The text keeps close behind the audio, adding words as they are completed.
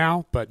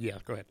now, but yeah,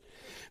 go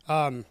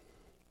ahead.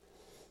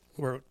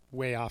 We're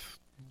way off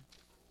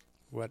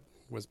what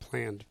was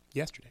planned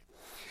yesterday,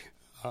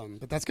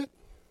 but that's good.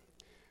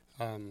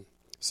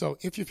 So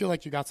if you feel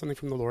like you got something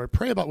from the Lord,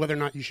 pray about whether or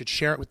not you should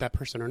share it with that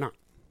person or not.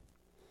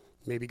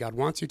 Maybe God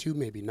wants you to,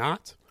 maybe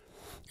not.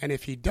 And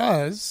if he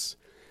does,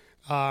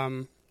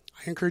 I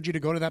encourage you to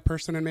go to that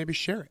person and maybe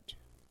share it.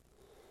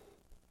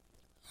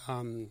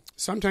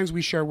 Sometimes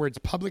we share words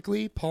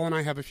publicly. Paul and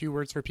I have a few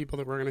words for people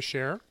that we're going to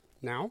share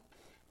now.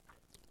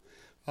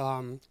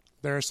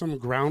 There are some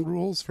ground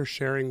rules for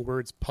sharing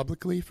words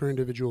publicly for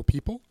individual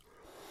people.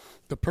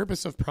 The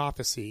purpose of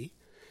prophecy,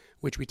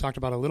 which we talked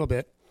about a little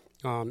bit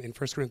in 1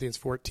 Corinthians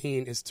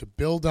 14, is to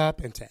build up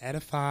and to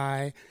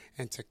edify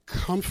and to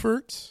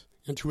comfort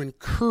and to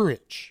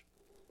encourage.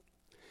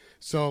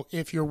 So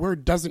if your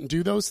word doesn't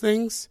do those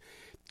things,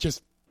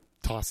 just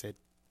toss it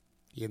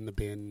in the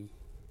bin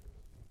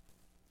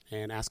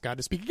and ask God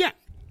to speak again.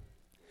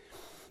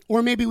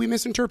 Or maybe we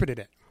misinterpreted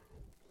it.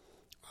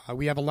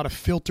 We have a lot of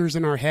filters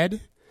in our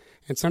head,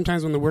 and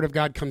sometimes when the word of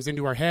God comes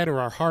into our head or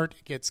our heart,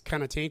 it gets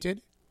kind of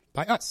tainted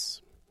by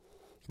us.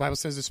 The Bible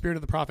says the spirit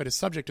of the prophet is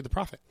subject to the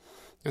prophet.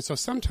 And so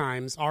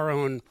sometimes our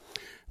own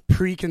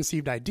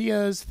preconceived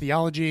ideas,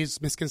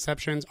 theologies,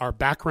 misconceptions, our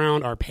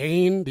background, our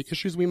pain, the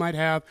issues we might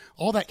have,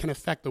 all that can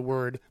affect the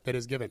word that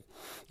is given.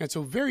 And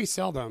so very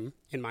seldom,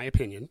 in my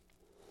opinion,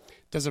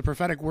 does a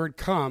prophetic word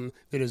come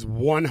that is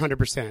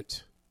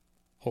 100%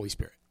 Holy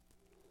Spirit.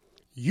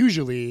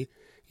 Usually,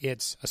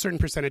 it's a certain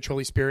percentage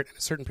Holy Spirit and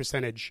a certain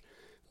percentage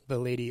the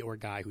lady or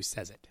guy who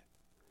says it.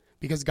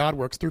 Because God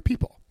works through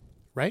people,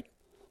 right?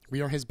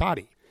 We are his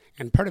body.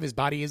 And part of his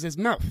body is his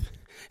mouth.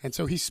 And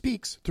so he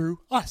speaks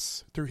through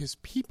us, through his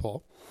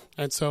people.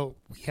 And so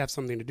we have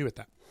something to do with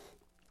that.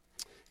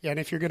 Yeah, and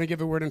if you're going to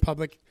give a word in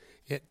public,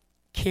 it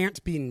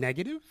can't be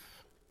negative.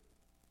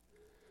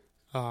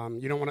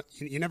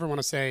 You never want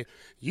to say,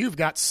 "You've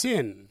got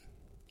sin,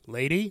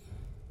 lady,"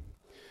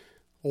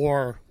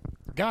 or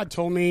 "God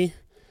told me,"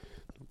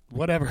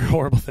 whatever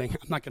horrible thing.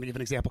 I'm not going to give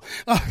an example.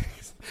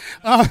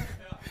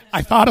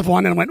 I thought of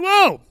one and went,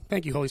 "Whoa!"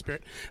 Thank you, Holy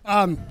Spirit.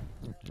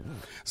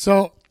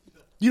 So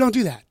you don't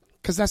do that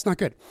because that's not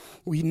good.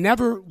 We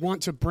never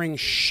want to bring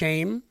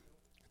shame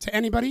to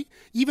anybody,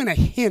 even a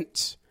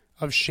hint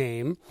of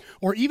shame,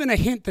 or even a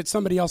hint that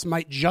somebody else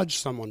might judge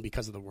someone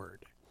because of the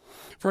word.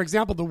 For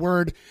example, the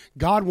word,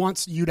 God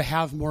wants you to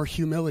have more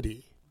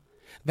humility.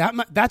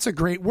 That's a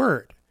great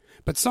word.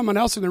 But someone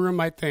else in the room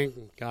might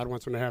think, God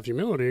wants them to have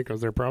humility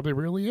because they're probably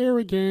really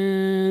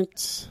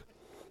arrogant,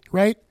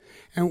 right?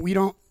 And we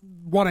don't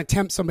want to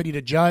tempt somebody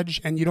to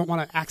judge, and you don't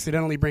want to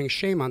accidentally bring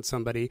shame on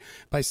somebody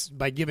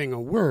by giving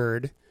a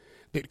word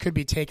that could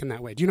be taken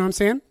that way. Do you know what I'm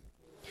saying?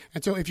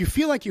 And so if you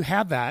feel like you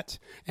have that,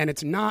 and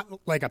it's not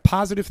like a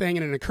positive thing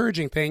and an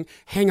encouraging thing,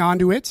 hang on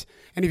to it.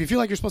 And if you feel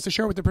like you're supposed to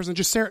share it with the person,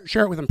 just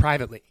share it with them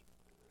privately.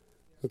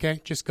 Okay?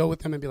 Just go with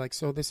them and be like,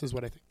 so this is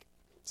what I think.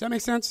 Does that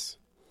make sense?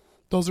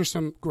 Those are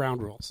some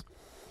ground rules.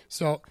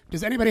 So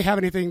does anybody have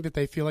anything that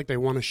they feel like they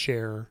want to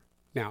share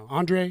now?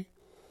 Andre,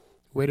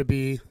 way to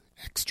be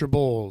extra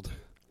bold.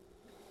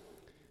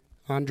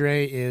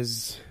 Andre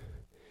is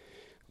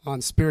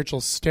on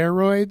spiritual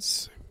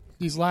steroids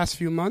these last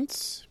few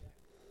months,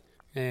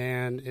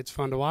 and it's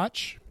fun to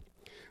watch.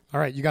 All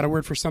right, you got a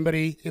word for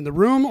somebody in the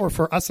room or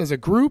for us as a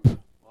group? Well,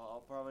 I'll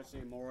probably say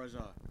more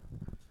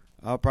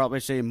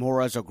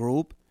as a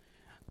group.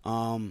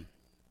 And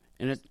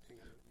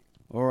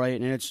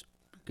it's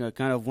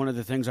kind of one of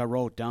the things I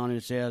wrote down, and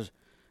it says,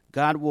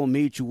 God will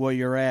meet you where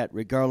you're at,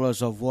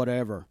 regardless of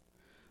whatever.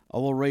 I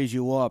will raise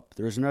you up.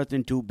 There's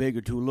nothing too big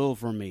or too little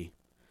for me.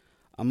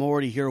 I'm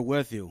already here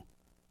with you.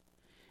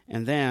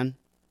 And then,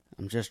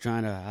 I'm just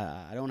trying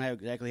to, I don't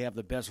exactly have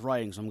the best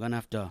writing, so I'm going to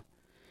have to,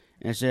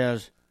 and it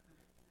says,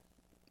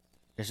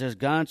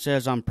 God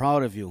says, I'm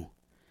proud of you,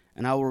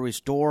 and I will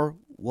restore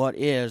what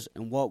is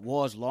and what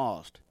was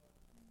lost.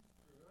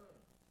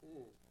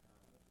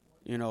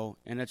 You know,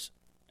 and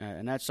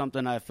that's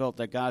something I felt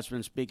that God's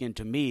been speaking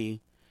to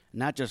me,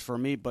 not just for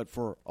me, but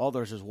for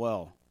others as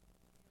well.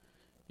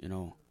 You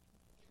know.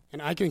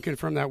 And I can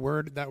confirm that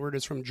word. That word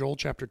is from Joel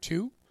chapter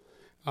 2.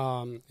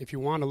 If you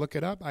want to look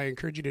it up, I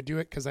encourage you to do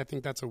it because I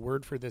think that's a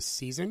word for this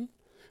season,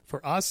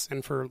 for us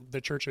and for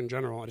the church in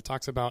general. It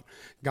talks about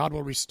God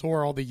will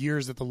restore all the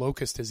years that the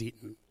locust has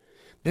eaten.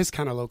 This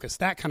kind of locust,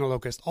 that kind of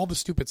locust, all the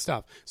stupid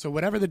stuff. So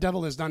whatever the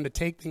devil has done to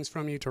take things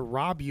from you, to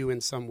rob you in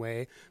some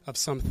way of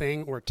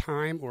something or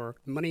time or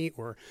money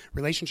or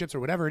relationships or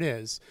whatever it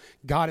is,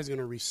 God is going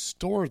to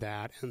restore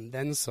that and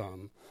then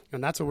some.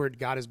 And that's a word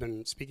God has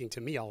been speaking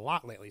to me a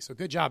lot lately. So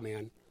good job,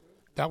 man.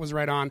 That was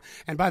right on.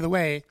 And by the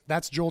way,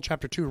 that's Joel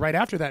chapter 2. Right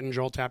after that in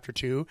Joel chapter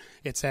 2,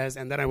 it says,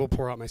 and then I will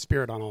pour out my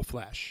spirit on all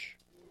flesh,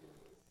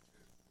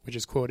 which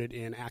is quoted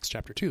in Acts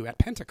chapter 2 at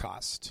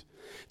Pentecost.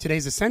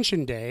 Today's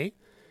Ascension Day.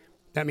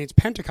 That means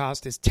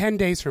Pentecost is 10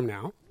 days from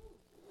now.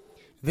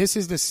 This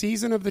is the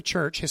season of the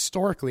church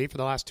historically for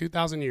the last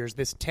 2,000 years.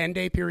 This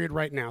 10-day period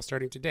right now,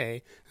 starting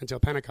today until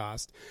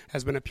Pentecost,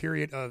 has been a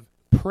period of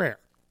prayer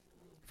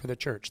for the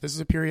church. This is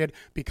a period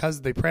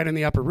because they prayed in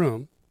the upper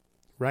room,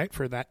 right,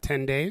 for that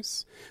 10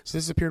 days. So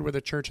this is a period where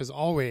the church has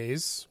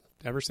always,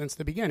 ever since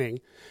the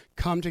beginning,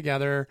 come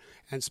together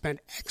and spend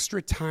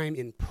extra time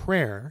in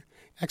prayer,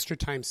 extra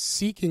time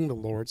seeking the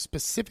Lord,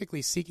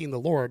 specifically seeking the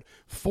Lord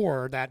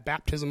for that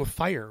baptism of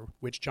fire,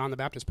 which John the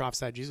Baptist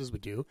prophesied Jesus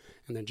would do,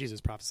 and then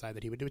Jesus prophesied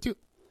that he would do it too.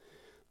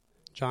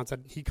 John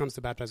said he comes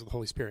to baptize with the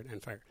Holy Spirit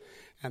and fire.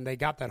 And they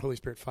got that Holy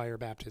Spirit fire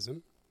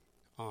baptism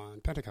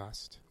on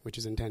Pentecost, which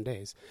is in 10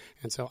 days.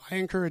 And so I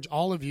encourage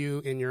all of you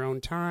in your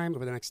own time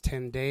over the next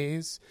 10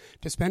 days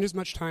to spend as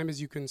much time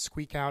as you can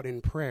squeak out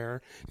in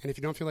prayer. And if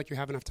you don't feel like you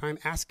have enough time,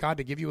 ask God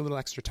to give you a little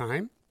extra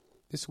time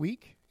this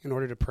week in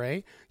order to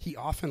pray. He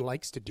often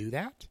likes to do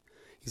that.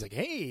 He's like,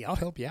 hey, I'll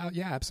help you out.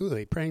 Yeah,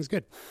 absolutely. Praying's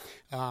good.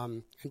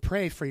 And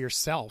pray for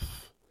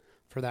yourself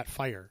for that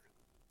fire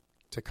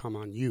to come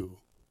on you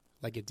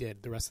like it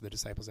did the rest of the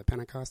disciples at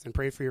Pentecost. And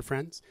pray for your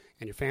friends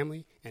and your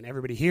family and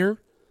everybody here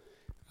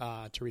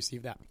to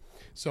receive that.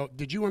 So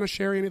did you want to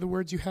share any of the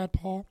words you had,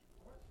 Paul?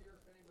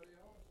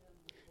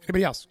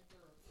 Anybody else?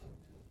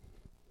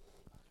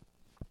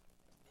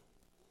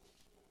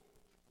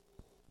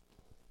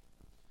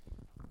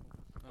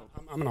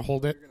 I'm going to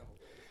hold it.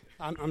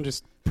 I'm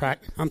just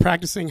I'm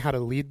practicing how to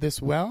lead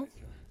this well.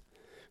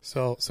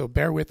 So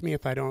bear with me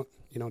if I don't,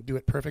 do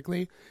it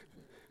perfectly.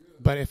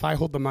 But if I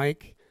hold the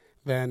mic,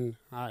 then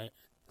I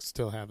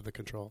still have the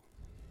control.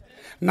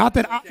 Not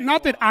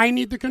that I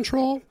need the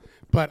control,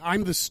 but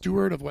I'm the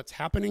steward of what's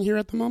happening here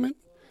at the moment.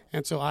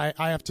 And so I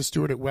have to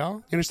steward it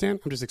well. You understand?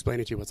 I'm just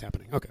explaining to you what's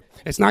happening. Okay.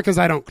 It's not because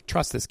I don't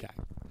trust this guy.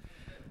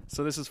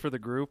 So this is for the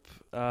group.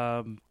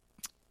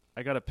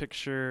 I got a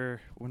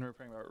picture when we were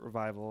praying about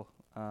revival,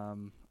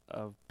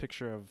 a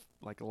picture of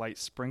like a light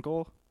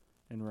sprinkle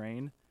in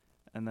rain,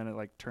 and then it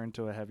like turned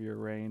to a heavier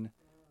rain,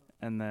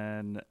 and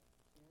then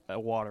a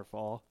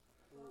waterfall.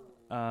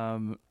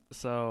 And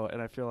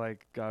I feel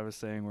like God was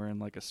saying we're in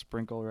like a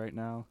sprinkle right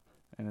now,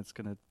 and it's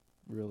going to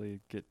really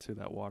get to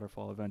that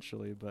waterfall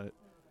eventually, but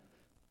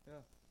yeah.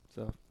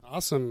 So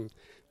awesome.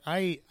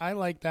 I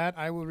like that.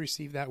 I will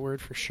receive that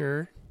word for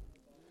sure.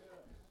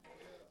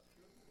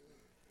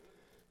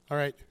 All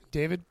right,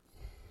 David.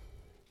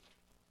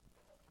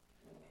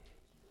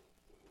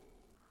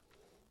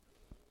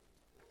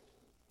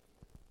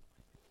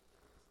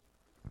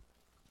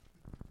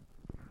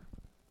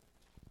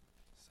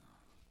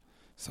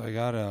 So I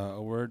got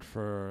a word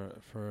for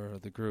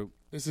the group.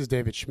 This is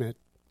David Schmidt.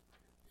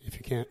 If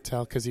you can't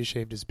tell because he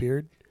shaved his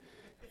beard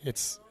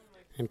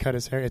and cut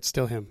his hair, it's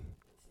still him.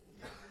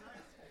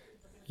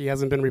 He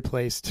hasn't been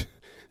replaced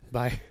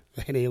by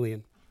an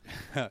alien.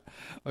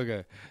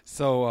 Okay.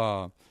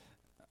 So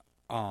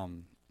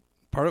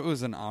part of it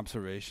was an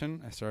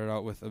observation. I started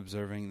out with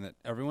observing that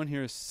everyone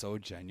here is so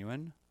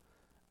genuine,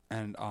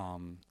 and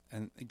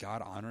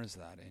God honors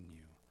that in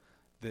you.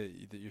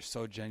 That you're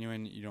so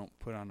genuine, you don't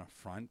put on a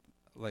front.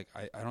 Like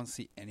I don't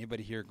see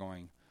anybody here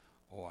going,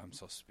 oh, I'm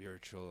so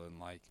spiritual and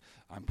like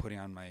I'm putting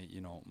on my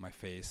my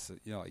face.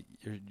 Like,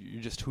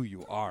 you're just who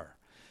you are.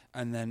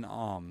 And then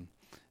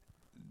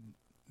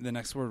the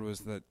next word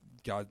was that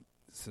God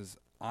says,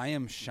 I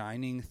am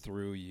shining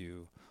through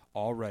you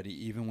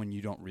already, even when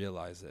you don't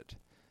realize it.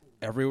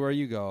 Everywhere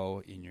you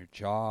go, in your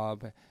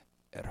job,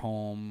 at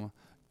home,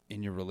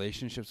 in your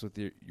relationships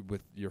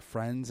with your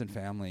friends and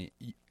family,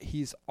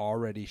 he's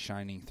already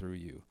shining through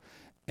you.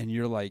 And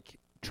you're like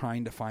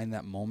trying to find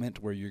that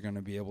moment where you're going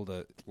to be able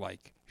to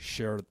like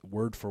share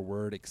word for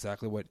word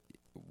exactly what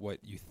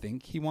you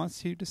think he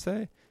wants you to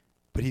say,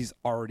 but he's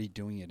already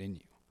doing it in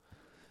you.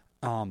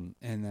 And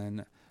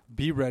then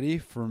be ready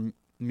for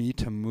me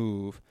to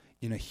move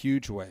in a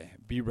huge way.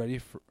 Be ready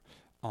for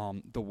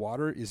the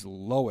water is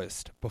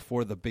lowest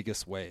before the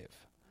biggest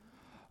wave.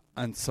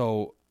 And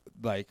so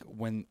like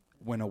when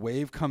a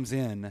wave comes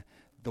in,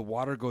 the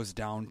water goes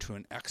down to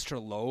an extra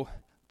low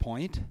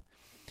point.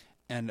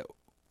 And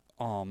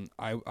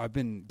I've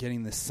been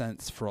getting this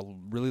sense for a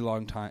really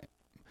long time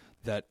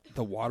that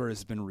the water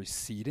has been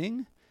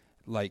receding,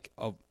 like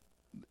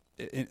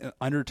an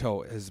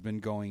undertow has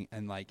been going,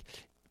 and like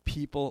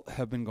people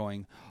have been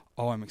going,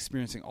 oh, I'm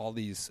experiencing all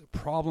these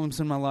problems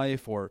in my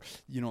life, or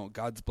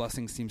God's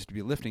blessing seems to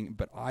be lifting,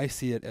 but I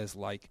see it as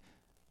like,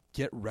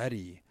 get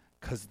ready,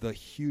 because the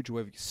huge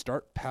wave,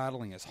 start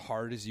paddling as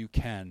hard as you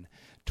can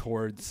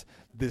towards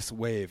this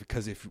wave,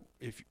 because if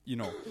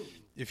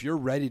you're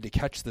ready to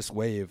catch this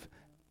wave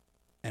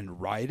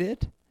and ride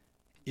it,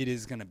 it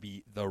is going to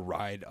be the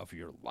ride of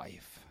your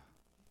life.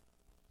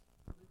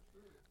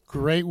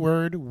 Great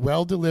word,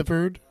 well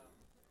delivered.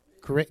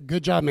 Great,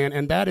 good job, man.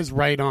 And that is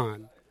right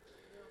on.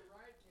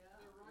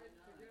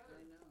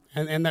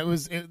 And that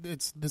was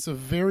it's a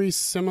very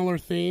similar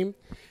theme,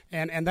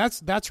 and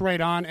that's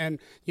right on. And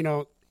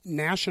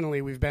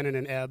nationally we've been in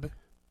an ebb,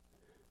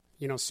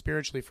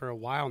 spiritually for a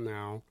while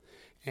now,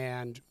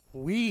 and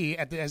we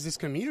as this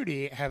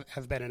community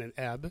have been in an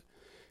ebb.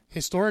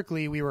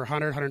 Historically, we were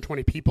 100,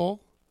 120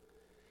 people,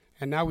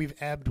 and now we've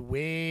ebbed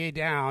way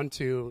down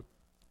to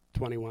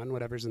 21,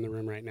 whatever's in the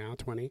room right now,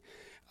 20.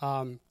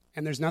 And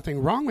there's nothing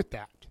wrong with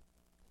that.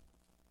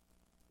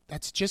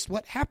 That's just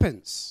what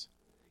happens.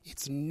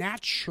 It's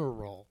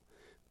natural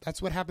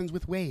That's what happens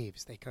with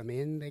waves. They come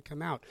in, they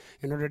come out.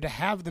 In order to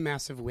have the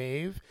massive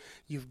wave,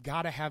 you've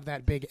got to have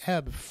that big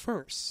ebb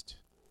first,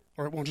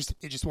 or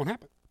it just won't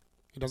happen.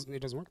 It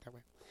doesn't work that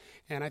way.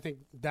 And I think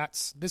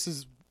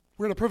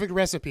we're the perfect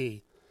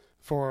recipe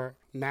for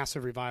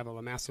massive revival,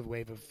 a massive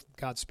wave of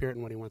God's Spirit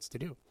and what he wants to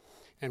do.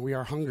 And we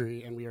are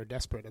hungry and we are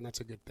desperate, and that's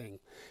a good thing.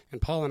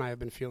 And Paul and I have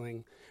been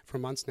feeling for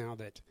months now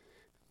that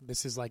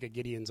this is like a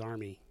Gideon's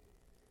army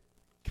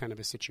kind of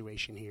a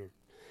situation here.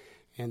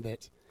 And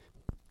that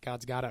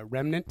God's got a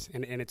remnant,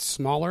 and it's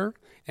smaller,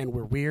 and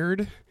we're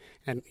weird.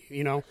 And,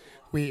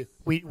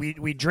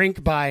 we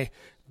drink by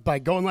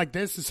going like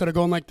this instead of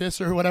going like this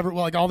or whatever.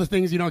 Well, like all the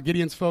things,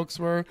 Gideon's folks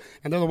were.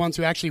 And they're the ones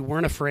who actually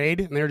weren't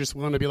afraid. And they were just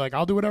willing to be like,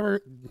 I'll do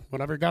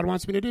whatever God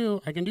wants me to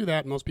do. I can do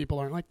that. Most people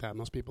aren't like that.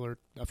 Most people are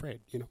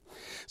afraid,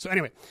 So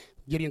anyway,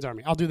 Gideon's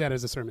army. I'll do that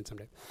as a sermon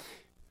someday.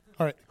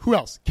 All right. Who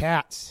else?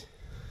 Cats.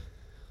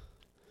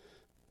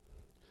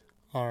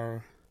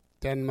 Our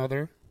den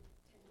mother.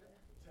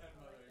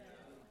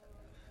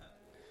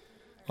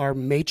 Our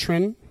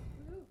matron.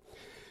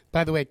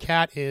 By the way,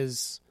 Kat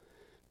is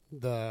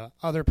the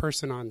other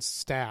person on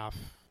staff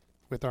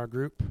with our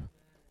group.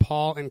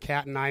 Paul and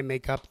Kat and I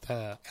make up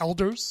the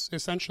elders,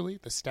 essentially,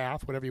 the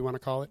staff, whatever you want to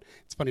call it.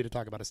 It's funny to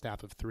talk about a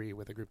staff of 3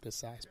 with a group this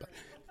size, but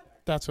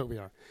that's what we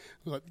are.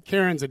 Look,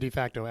 Karen's a de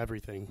facto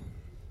everything.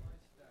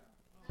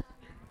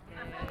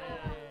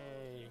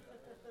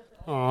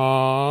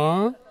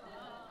 Aww.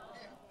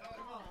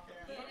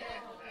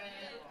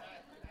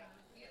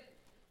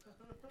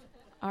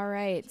 All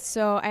right.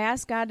 So I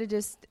asked God to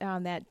just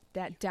that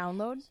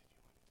download.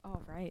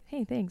 Oh, right.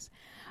 Hey, thanks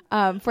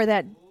for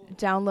that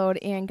download,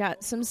 and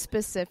got some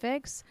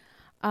specifics.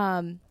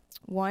 One,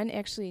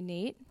 actually,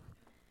 Nate,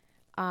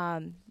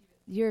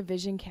 you're a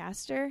vision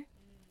caster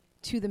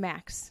to the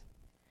max.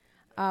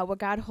 What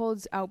God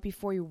holds out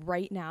before you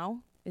right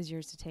now is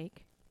yours to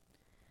take.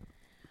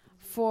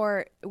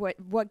 For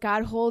what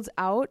God holds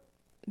out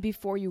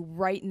before you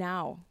right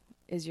now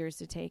is yours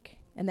to take,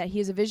 and that he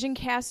is a vision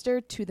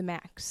caster to the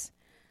max.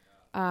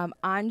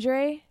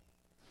 Andre,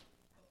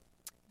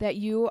 that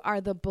you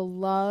are the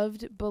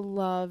beloved,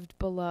 beloved,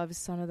 beloved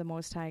Son of the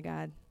Most High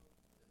God.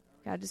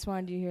 God just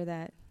wanted you to hear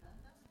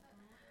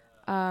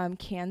that.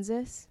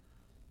 Kansas,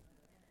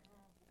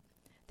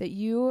 that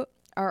you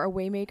are a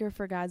waymaker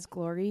for God's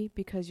glory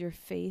because your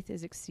faith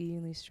is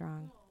exceedingly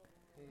strong.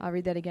 I'll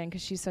read that again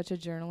because she's such a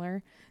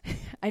journaler.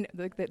 I know,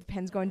 look, the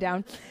pen's going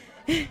down.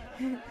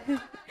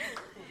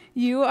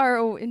 You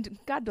are, and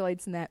God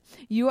delights in that.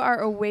 You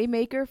are a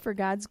waymaker for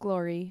God's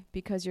glory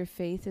because your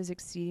faith is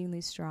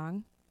exceedingly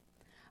strong.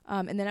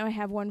 And then I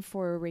have one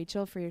for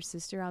Rachel, for your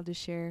sister. I'll just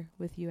share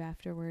with you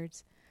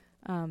afterwards.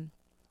 And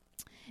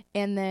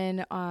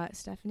then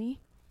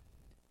Stephanie,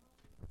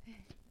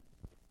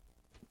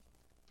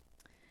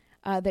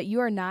 that you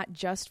are not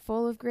just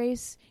full of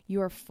grace,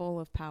 you are full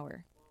of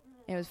power.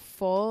 It was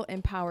full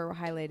and power were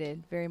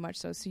highlighted, very much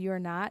so. So you are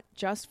not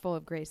just full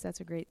of grace. That's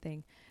a great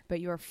thing.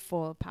 But you are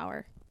full of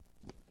power.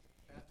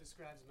 That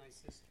describes my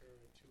sister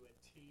to a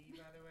T,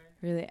 by the way.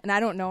 Really? And I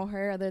don't know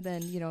her other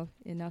than,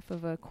 enough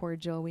of a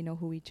cordial. We know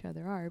who each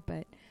other are.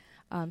 But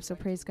so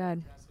praise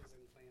God.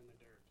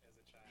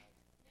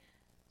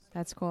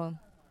 That's cool.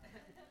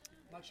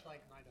 Much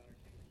like my daughter.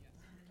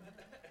 Yes.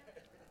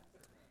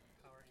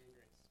 Power and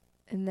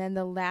grace. And then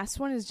the last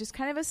one is just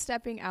kind of a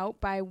stepping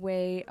out by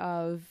way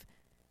of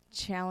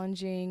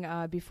challenging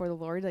before the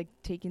Lord, like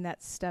taking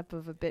that step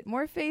of a bit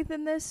more faith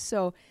in this.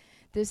 So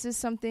this is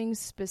something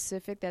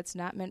specific that's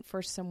not meant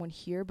for someone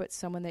here, but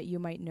someone that you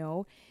might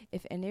know.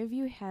 If any of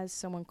you has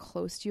someone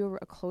close to you,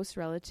 a close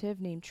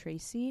relative named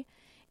Tracy,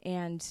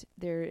 and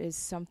there is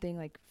something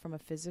like from a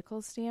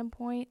physical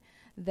standpoint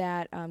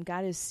that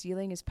God is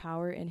sealing his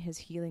power and his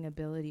healing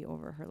ability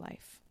over her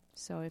life.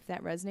 So if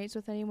that resonates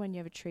with anyone, you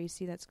have a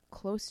Tracy that's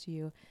close to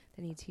you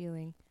that needs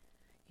healing,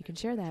 you can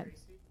share that.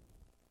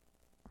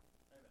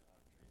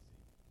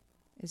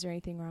 Is there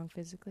anything wrong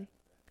physically?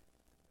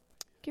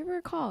 Give her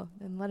a call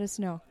and let us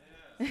know.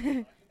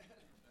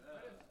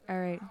 All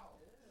right.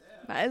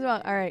 Might as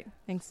well. All right.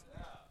 Thanks.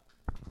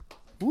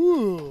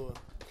 Ooh.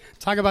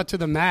 Talk about to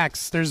the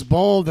max. There's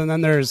bold, and then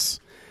there's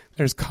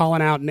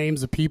calling out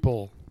names of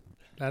people.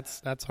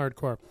 That's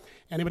hardcore.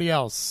 Anybody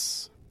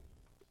else?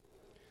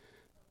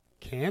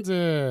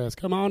 Kansas,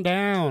 come on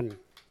down.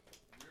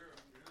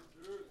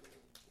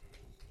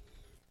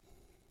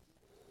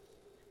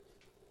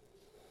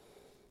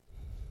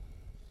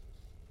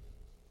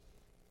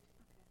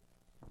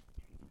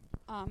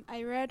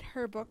 I read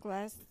her book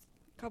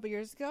couple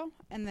years ago,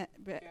 and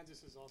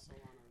Kansas is also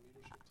on our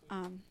leadership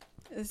team.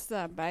 This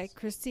is by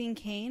Christine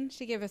Kane.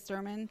 She gave a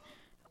sermon.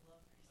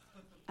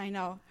 I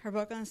know her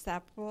book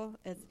Unstoppable.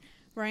 It's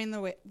running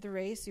the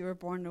race you were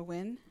born to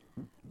win,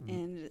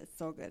 and it's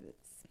so good.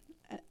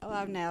 It's a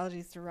lot of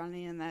analogies to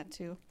running in that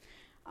too.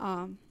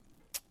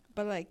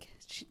 But like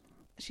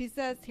she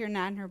says here,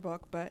 not in her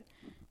book, but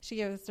she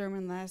gave a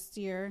sermon last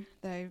year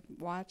that I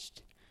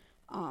watched.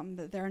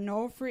 That there are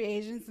no free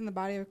agents in the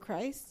body of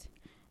Christ,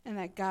 and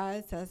that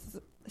God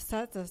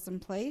sets us in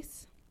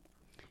place,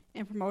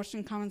 and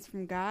promotion comes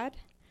from God.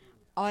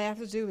 all I have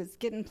to do is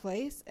get in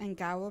place, and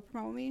God will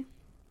promote me.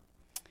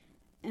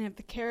 And if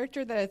the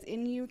character that is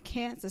in you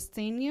can't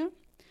sustain you,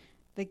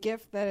 the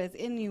gift that is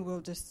in you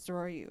will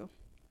destroy you.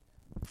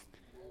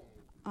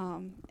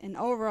 And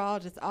overall,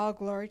 just all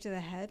glory to the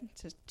head,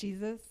 to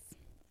Jesus.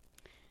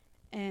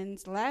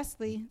 And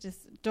lastly,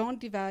 just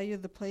don't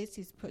devalue the place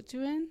he's put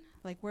you in,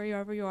 like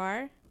wherever you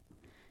are.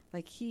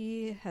 Like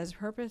he has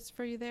purpose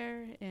for you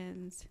there,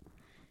 and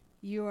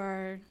you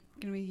are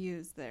going to be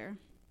used there.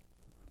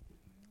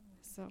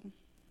 So,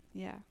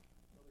 yeah.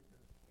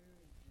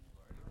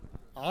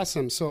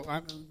 Awesome. So,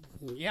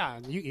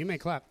 you may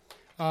clap.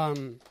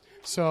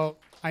 So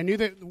I knew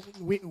that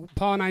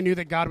Paul and I knew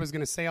that God was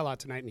going to say a lot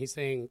tonight, and he's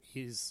saying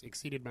he's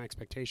exceeded my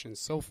expectations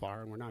so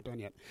far, and we're not done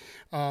yet.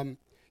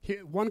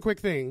 One quick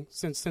thing,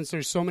 since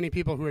there's so many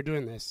people who are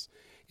doing this,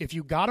 if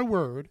you got a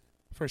word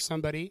for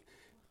somebody,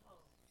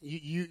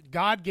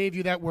 God gave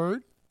you that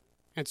word,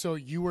 and so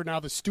you were now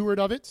the steward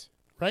of it,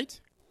 right?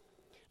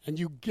 And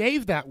you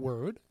gave that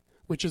word,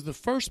 which is the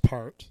first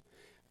part.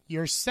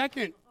 Your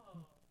second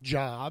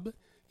job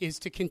is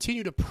to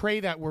continue to pray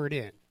that word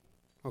in,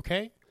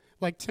 okay?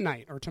 Like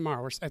tonight or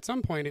tomorrow or at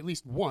some point, at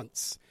least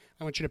once,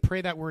 I want you to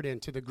pray that word in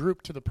to the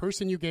group, to the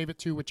person you gave it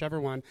to, whichever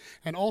one.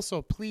 And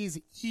also, please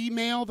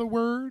email the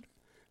word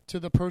to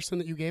the person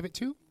that you gave it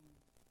to,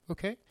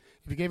 okay?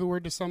 If you gave a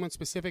word to someone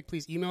specific,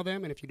 please email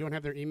them. And if you don't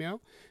have their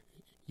email,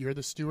 you're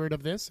the steward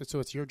of this, and so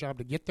it's your job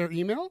to get their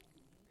email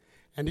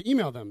and to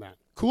email them that.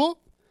 Cool?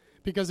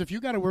 Because if you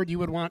got a word, you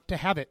would want to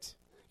have it.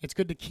 It's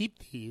good to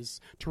keep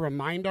these to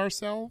remind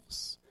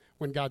ourselves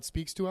when God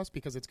speaks to us,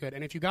 because it's good.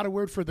 And if you got a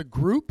word for the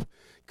group,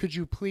 could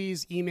you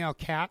please email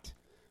Kat,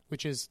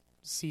 which is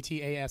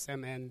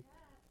CTASMN.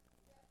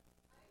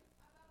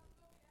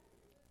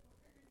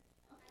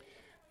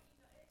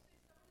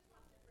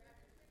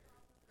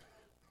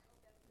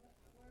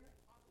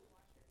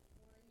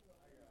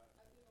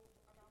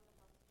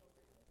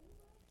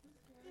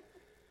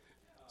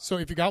 So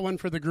if you got one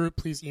for the group,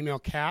 please email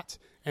Kat,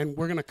 and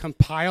we're going to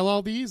compile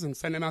all these and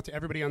send them out to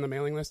everybody on the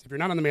mailing list. If you're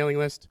not on the mailing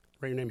list,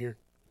 write your name here,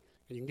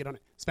 and you can get on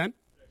it. Sven?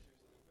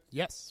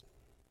 Yes.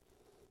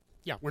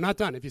 Yeah, we're not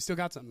done if you still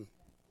got something.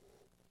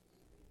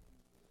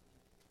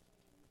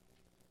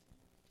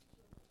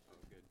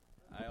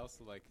 I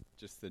also like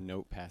just the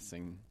note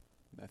passing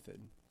method,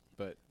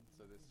 but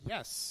so this.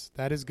 Yes,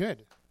 that is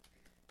good.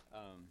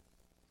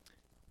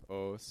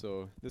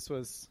 So this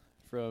was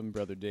from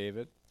Brother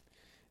David,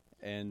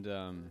 and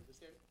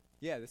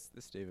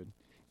this David.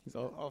 He's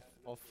all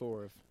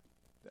four of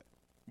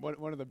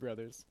one of the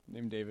brothers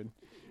named David.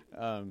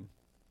 Gotta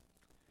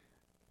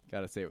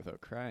say it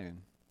without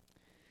crying.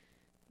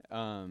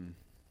 So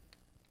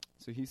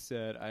he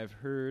said, "I've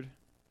heard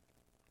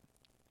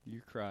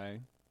you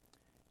cry.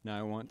 Now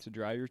I want to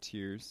dry your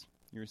tears.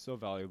 You're so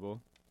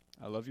valuable.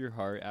 I love your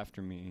heart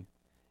after me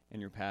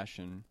and your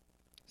passion.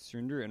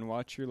 Surrender and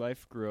watch your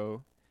life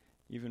grow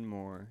even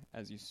more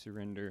as you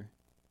surrender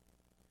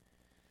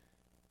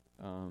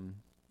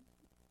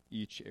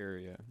each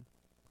area.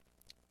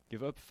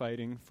 Give up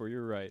fighting for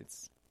your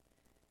rights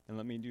and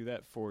let me do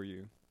that for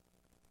you.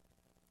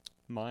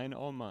 Mine,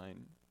 all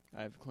mine.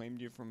 I have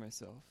claimed you for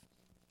myself."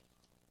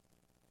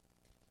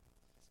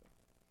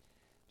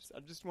 I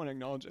just want to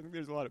acknowledge, I think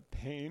there's a lot of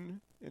pain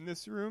in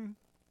this room.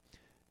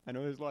 I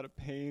know there's a lot of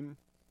pain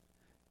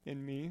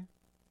in me.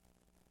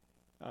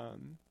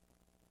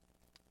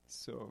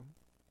 So,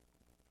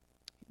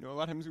 a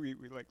lot of times we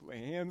like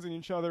lay hands on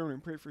each other when we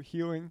pray for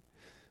healing.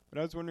 But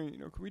I was wondering,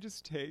 could we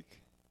just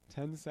take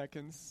 10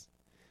 seconds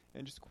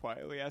and just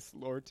quietly ask the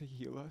Lord to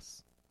heal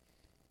us?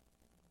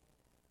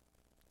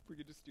 If we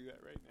could just do that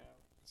right now.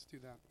 Let's do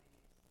that.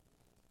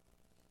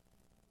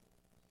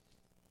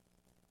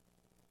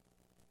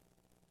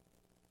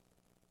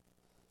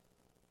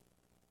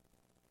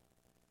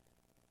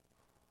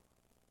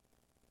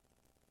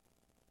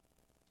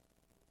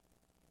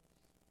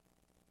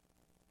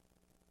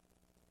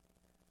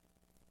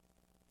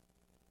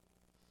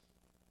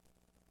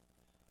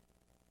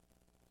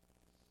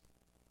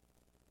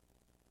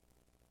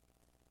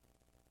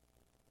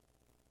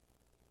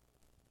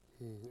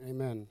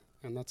 Amen.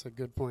 And that's a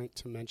good point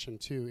to mention,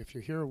 too. If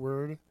you hear a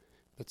word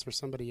that's for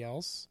somebody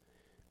else,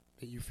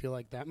 that you feel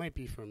like that might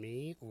be for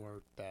me,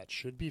 or that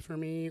should be for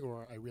me,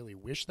 or I really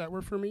wish that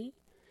were for me,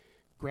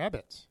 grab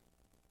it.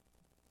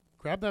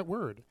 Grab that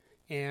word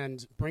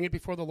and bring it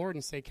before the Lord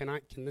and say, can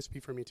this be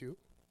for me too?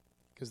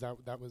 Because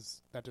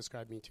that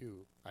described me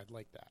too. I'd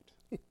like that.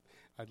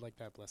 I'd like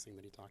that blessing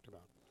that he talked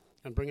about.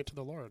 And bring it to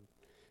the Lord.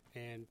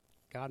 And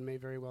God may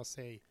very well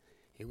say,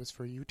 it was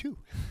for you too.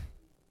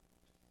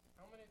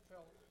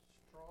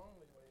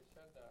 Strongly when he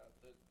said that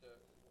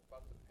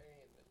about the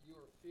pain, that you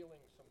are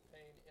feeling some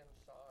pain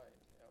inside.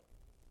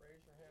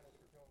 Raise your hand if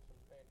you're feeling some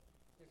pain.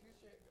 If you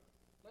say,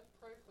 let's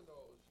pray for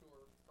those who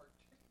are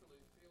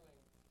particularly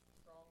feeling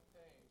strong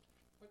pain.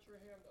 Put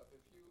your hand up.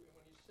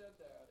 When he said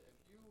that, if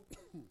you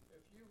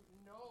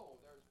know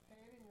there's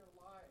pain in your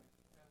life,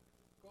 and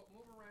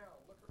move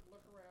around,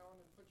 look around,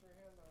 and put your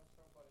hand on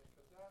somebody,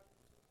 because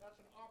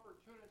that's an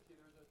opportunity.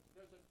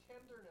 There's a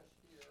tenderness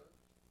here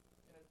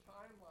in a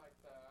time like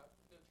that.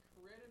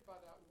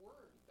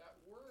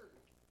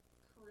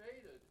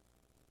 created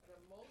an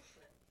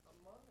emotion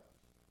among us.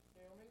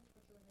 Naomi,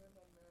 put your hand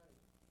on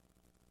Maddie.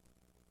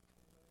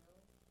 Anybody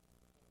else?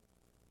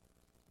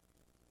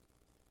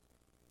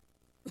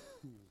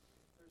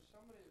 There's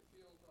somebody that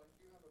feels like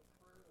you have a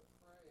prayer to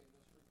pray in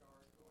this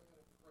regard. Go ahead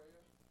and pray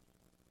it.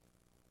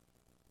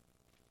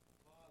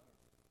 Father,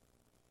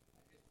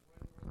 I just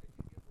pray, Lord, that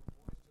you give a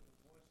voice to the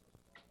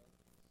voiceless, Father.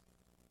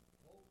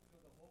 Hope to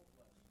the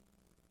hopeless.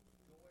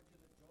 Joy to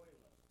the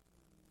joyless.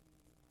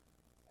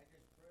 I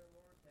just pray,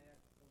 Lord, that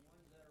the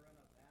ones that are in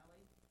a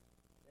valley,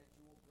 that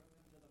you will bring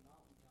them to the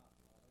mountaintop,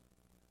 Father.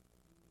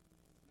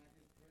 And I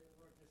just pray,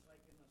 Lord, just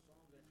like in the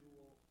song, that you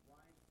will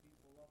rise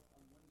people up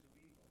on wings of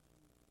eagles.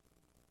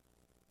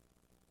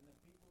 And the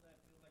people that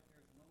feel like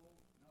there's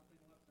nothing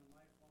left in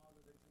life,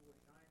 Father, that you will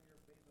shine your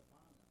face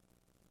upon them.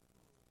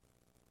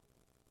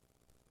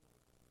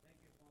 Thank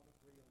you, Father,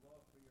 for your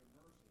love, for your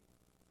mercy,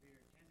 for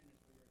your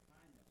tenderness, for your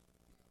kindness,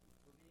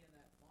 for being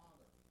that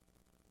Father.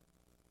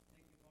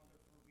 Thank you, Father,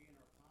 for being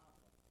our Papa.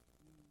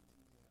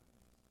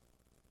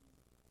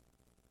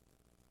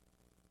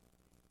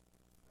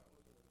 That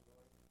was an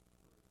anointing prayer.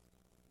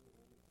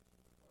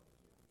 That was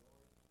an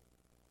anointing.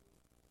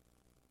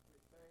 We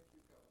thank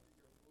you, God, that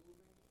you're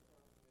moving in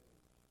our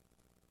midst.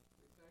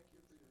 We thank you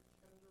for your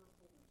tender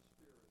Holy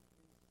Spirit,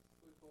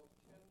 who is both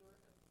tender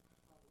and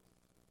powerful,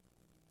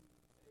 and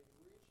he's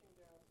reaching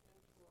down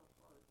into our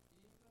heart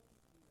even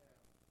now,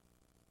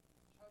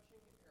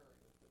 touching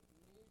areas that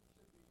need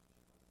to be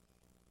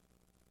touched,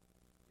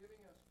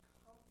 giving us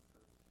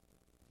comfort.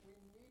 We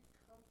need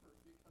comfort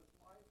because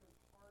life is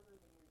harder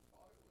than we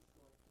thought it was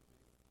going to be.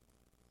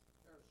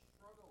 There are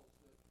struggles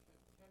that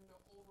tend to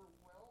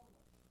overwhelm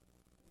us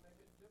and make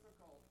it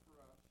difficult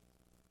for us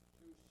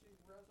to see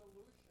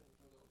resolution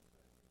to those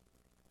things.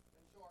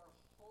 And so our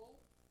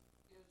hope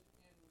is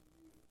in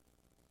you,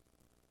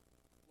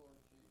 Lord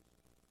Jesus.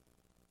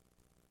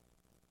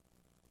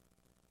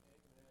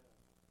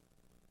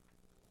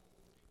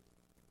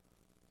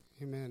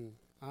 Amen. Amen.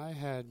 I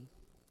had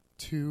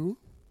two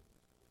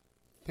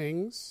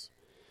things.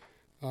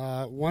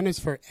 One is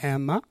for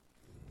Emma.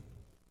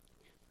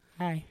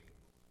 Hi.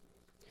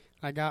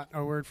 I got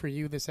a word for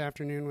you this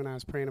afternoon when I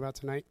was praying about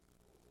tonight.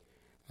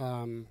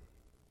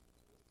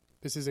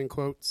 This is in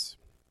quotes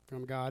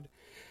from God.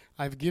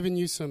 I've given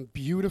you some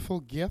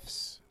beautiful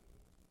gifts.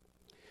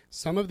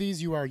 Some of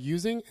these you are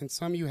using, and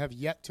some you have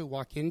yet to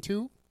walk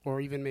into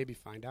or even maybe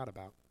find out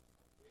about.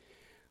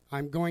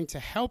 I'm going to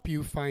help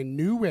you find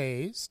new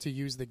ways to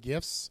use the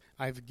gifts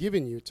I've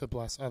given you to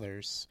bless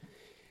others,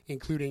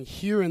 including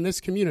here in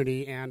this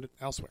community and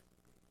elsewhere.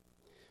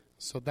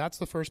 So that's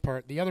the first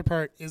part. The other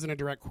part isn't a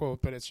direct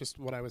quote, but it's just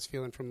what I was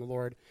feeling from the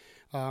Lord.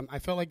 I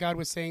felt like God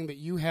was saying that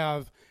you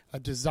have a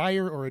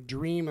desire or a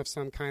dream of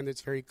some kind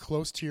that's very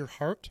close to your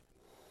heart,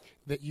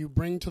 that you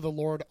bring to the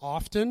Lord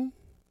often,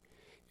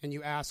 and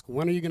you ask,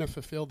 when are you going to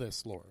fulfill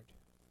this, Lord?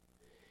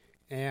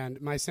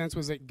 And my sense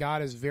was that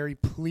God is very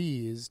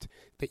pleased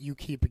that you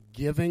keep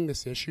giving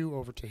this issue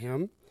over to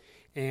him,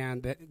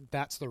 and that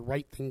that's the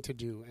right thing to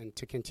do, and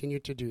to continue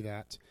to do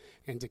that,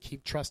 and to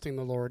keep trusting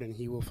the Lord, and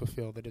he will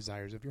fulfill the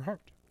desires of your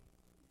heart.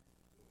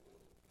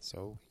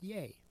 So,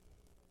 yay.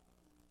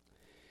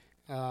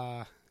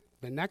 The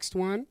next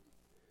one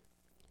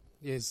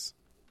is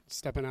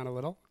stepping out a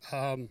little.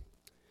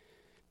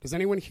 Does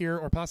anyone here,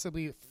 or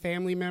possibly a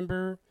family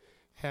member,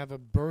 have a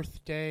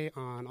birthday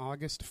on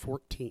August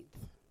 14th?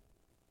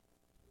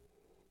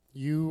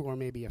 You or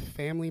maybe a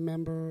family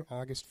member,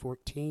 August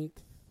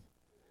 14th.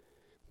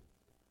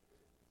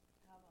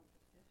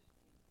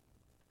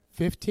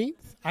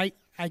 15th? I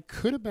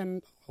could have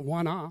been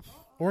one off.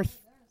 Or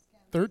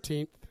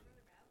 13th.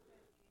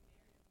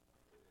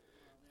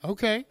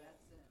 Okay.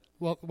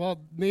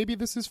 Well, maybe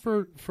this is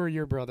for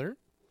your brother.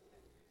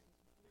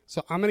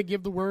 So I'm going to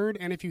give the word,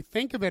 and if you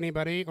think of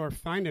anybody or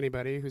find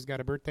anybody who's got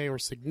a birthday or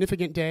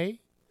significant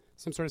day,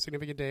 some sort of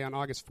significant day on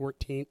August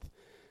 14th,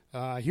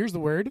 here's the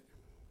word.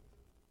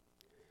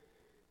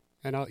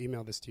 And I'll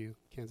email this to you,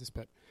 Kansas.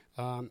 But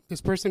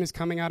this person is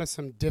coming out of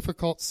some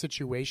difficult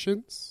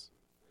situations,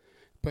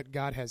 but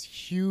God has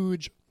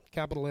huge,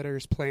 capital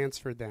letters, plans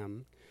for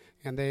them.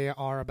 And they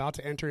are about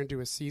to enter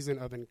into a season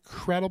of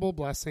incredible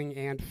blessing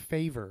and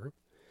favor.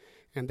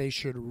 And they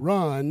should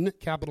run,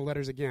 capital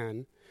letters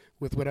again,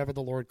 with whatever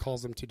the Lord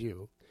calls them to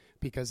do,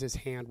 because his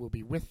hand will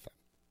be with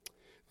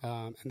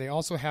them. And they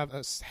also have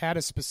had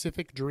a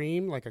specific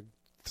dream, like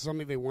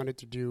something they wanted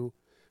to do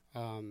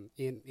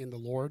in the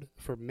Lord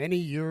for many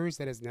years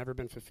that has never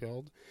been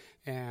fulfilled,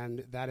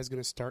 and that is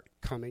going to start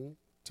coming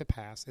to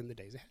pass in the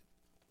days ahead.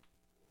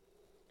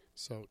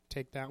 So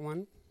take that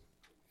one.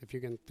 If you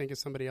can think of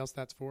somebody else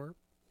that's for,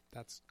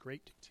 that's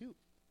great too.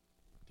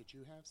 Did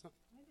you have something?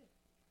 I did.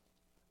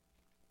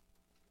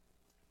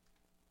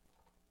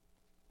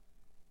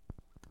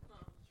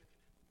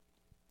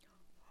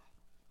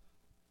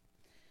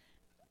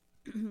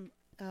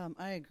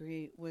 I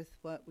agree with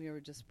what we were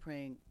just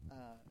praying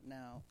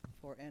now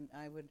for, and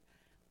I would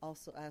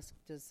also ask,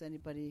 does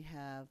anybody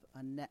have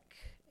a neck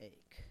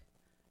ache?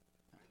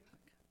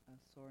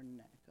 A sore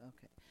neck,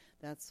 okay.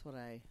 That's what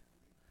I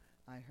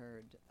I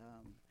heard.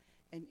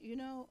 And you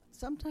know,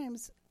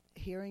 sometimes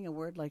hearing a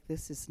word like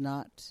this is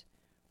not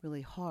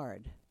really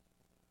hard.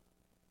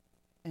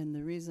 And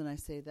the reason I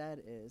say that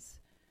is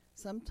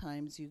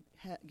sometimes you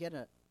get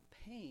a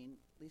pain,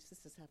 at least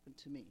this has happened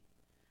to me.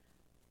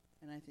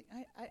 And I think,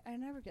 I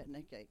never get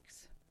neck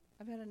aches.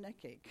 I've had a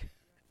neck ache.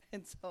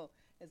 And so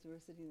as we were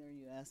sitting there,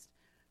 you asked,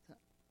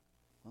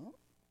 well,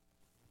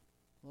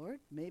 Lord,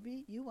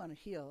 maybe you want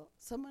to heal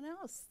someone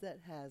else that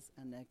has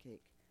a neck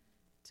ache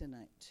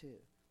tonight too.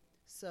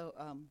 So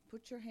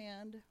put your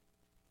hand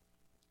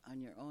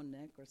on your own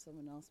neck, or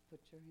someone else put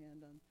your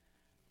hand on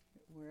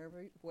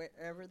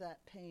wherever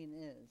that pain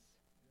is.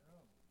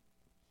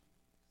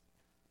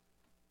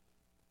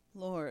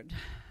 Lord,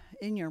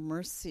 in your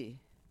mercy,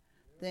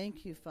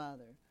 thank you,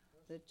 Father,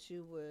 that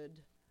you would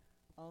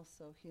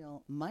also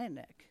heal my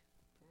neck.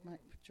 Put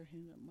your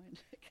hand on my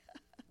neck.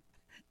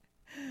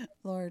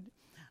 Lord,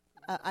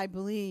 I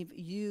believe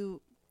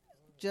you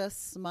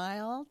just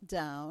smile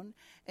down,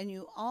 and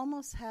you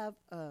almost have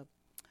a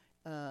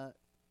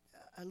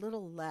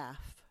little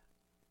laugh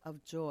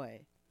of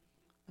joy,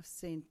 of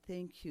saying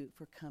thank you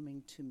for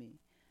coming to me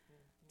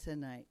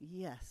tonight.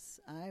 Yes,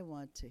 I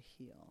want to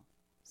heal.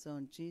 So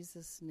in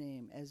Jesus'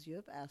 name, as you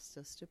have asked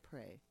us to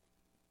pray,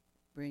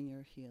 bring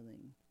your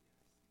healing.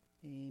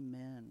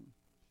 Amen.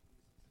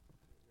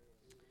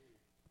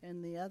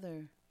 And the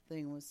other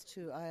thing was,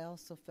 too, I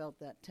also felt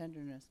that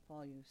tenderness,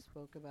 Paul, you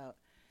spoke about.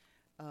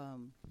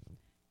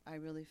 I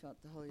really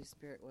felt the Holy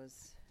Spirit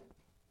was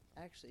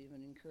actually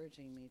even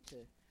encouraging me to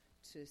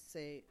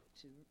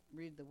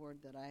read the word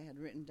that I had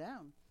written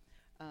down.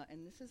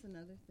 And this is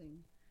another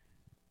thing,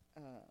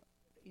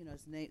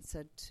 as Nate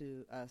said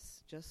to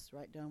us, just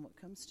write down what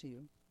comes to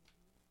you.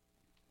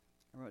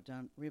 I wrote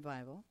down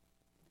revival,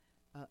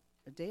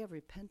 a day of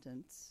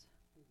repentance,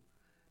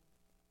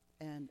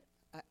 and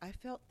I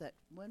felt that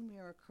when we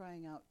were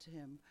crying out to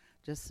him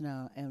just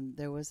now, and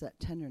there was that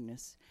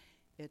tenderness,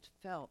 it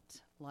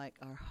felt like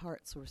our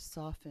hearts were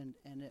softened,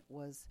 and it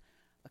was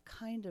a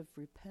kind of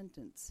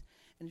repentance.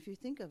 And if you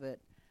think of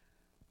it,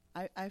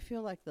 I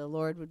feel like the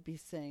Lord would be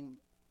saying,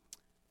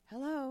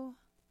 hello,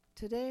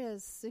 today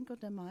is Cinco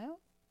de Mayo,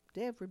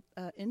 day of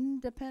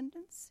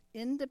independence,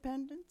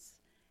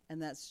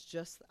 and that's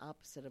just the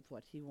opposite of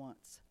what he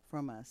wants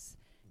from us.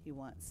 He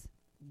wants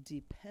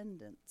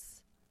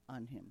dependence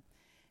on him.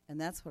 And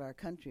that's what our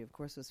country, of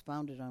course, was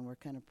founded on. We're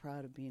kind of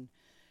proud of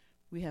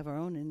we have our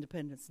own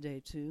Independence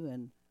Day, too,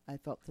 and I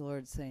felt the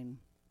Lord saying,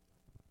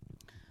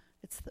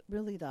 it's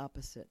really the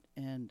opposite.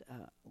 And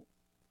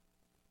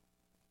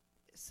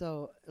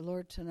so,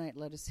 Lord, tonight,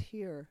 let us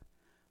hear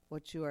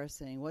what you are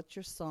saying, what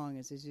your song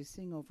is as you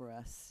sing over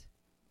us,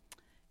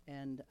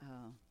 and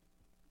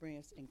bring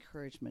us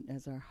encouragement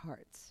as our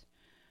hearts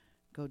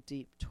go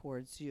deep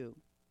towards you.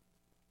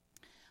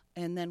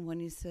 And then when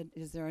he said,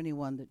 is there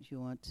anyone that you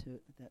want to,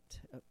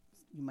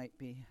 you might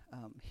be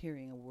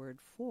hearing a word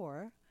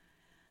for,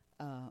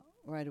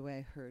 right away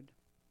I heard,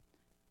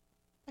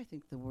 I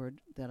think the word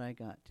that I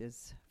got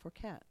is for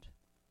cat.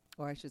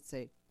 Or I should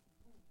say,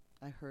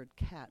 I heard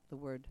cat, the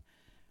word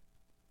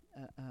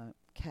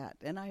cat.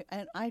 And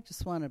I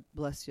just want to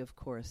bless you, of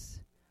course.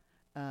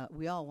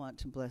 We all want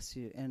to bless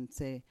you and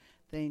say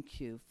thank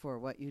you for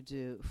what you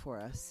do for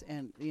us.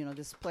 And,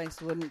 this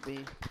place wouldn't be...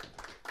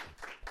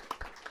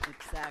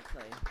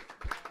 Exactly.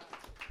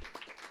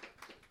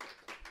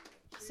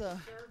 So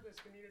served this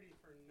community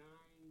for 9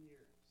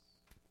 years.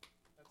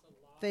 That's a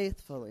lot.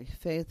 Faithfully. We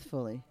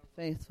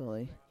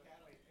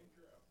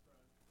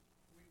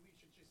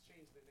should just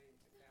change the name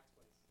to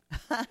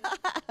Cat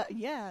Place.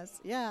 Yes,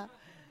 yeah,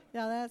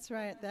 that's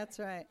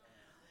right.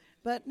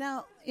 But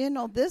now,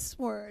 this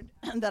word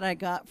that I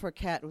got for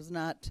Kat was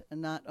not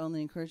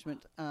only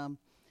encouragement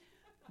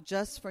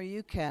just for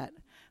you, Kat,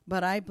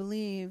 but I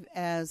believe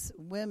as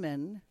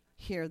women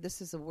here, this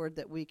is a word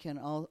that we can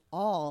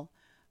all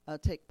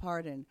take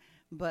part in.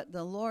 But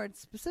the Lord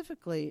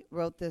specifically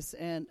wrote this,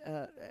 and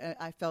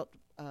I felt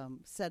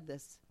said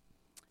this.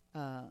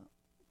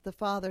 The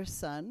Father,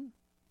 Son,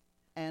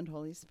 and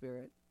Holy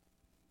Spirit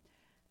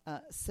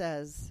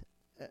says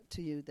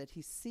to you that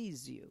he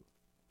sees you.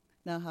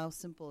 Now, how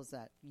simple is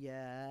that?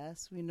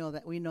 Yes, we know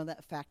that. We know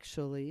that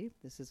factually.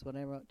 This is what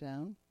I wrote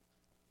down.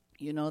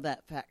 You know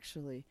that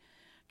factually,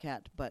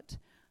 Kat, but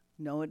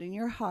know it in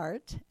your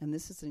heart, and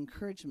this is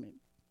encouragement.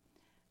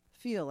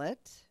 Feel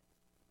it.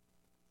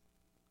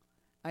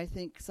 I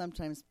think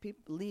sometimes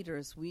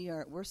leaders,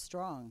 we're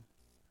strong.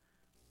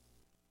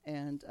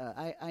 And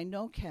I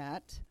know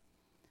Kat.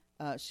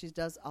 She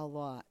does a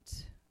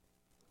lot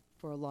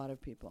for a lot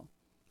of people.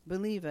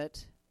 Believe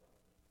it.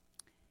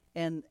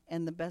 And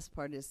the best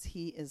part is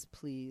he is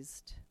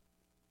pleased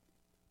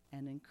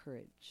and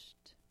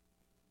encouraged.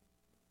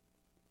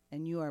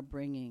 And you are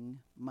bringing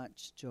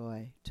much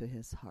joy to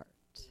his heart.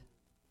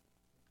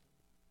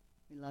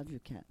 We love you,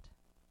 Kat.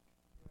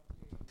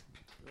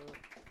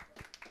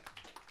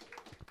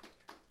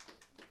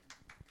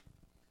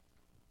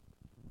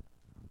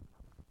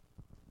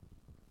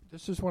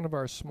 This is one of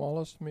our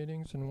smallest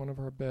meetings and one of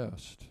our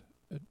best.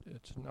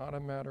 It's not a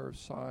matter of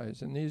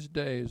size. In these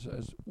days,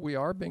 as we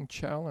are being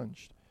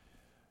challenged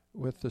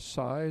with the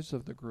size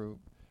of the group,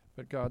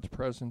 but God's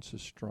presence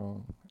is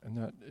strong, and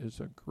that is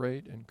a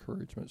great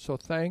encouragement. So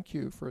thank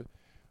you for,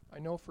 I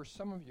know for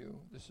some of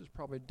you, this is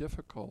probably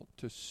difficult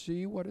to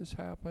see what has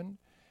happened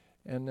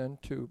and then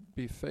to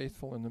be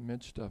faithful in the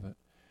midst of it.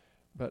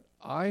 But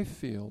I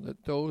feel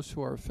that those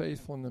who are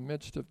faithful in the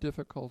midst of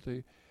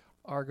difficulty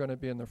are going to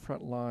be in the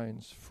front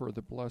lines for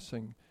the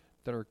blessing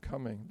that are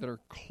coming, that are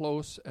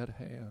close at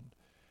hand.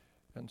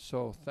 And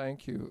so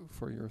thank you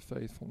for your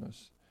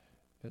faithfulness.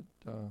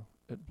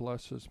 It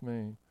blesses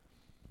me.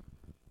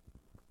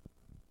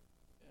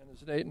 And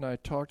as Nate and I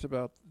talked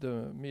about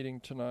the meeting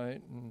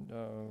tonight, and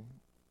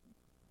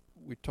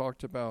we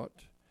talked about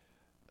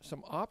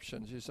some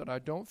options. He said, I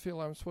don't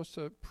feel I'm supposed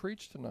to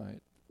preach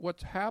tonight.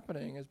 What's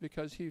happening is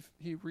because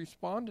he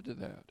responded to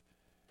that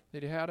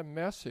he had a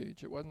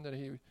message. It wasn't that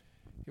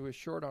he was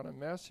short on a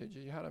message.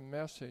 He had a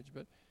message,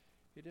 but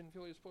he didn't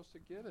feel he was supposed to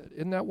give it.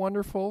 Isn't that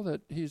wonderful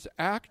that he's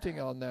acting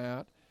on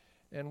that,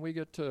 and we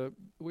get to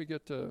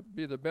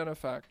be the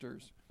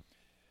benefactors?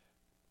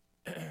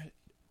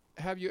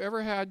 Have you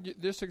ever had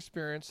this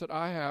experience that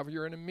I have?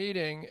 You're in a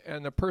meeting,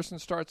 and the person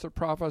starts to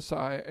prophesy,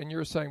 and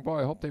you're saying,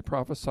 boy, I hope they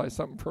prophesy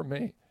something for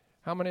me.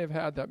 How many have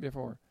had that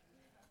before?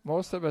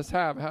 Most of us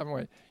have, haven't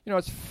we? You know,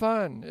 it's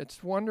fun.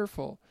 It's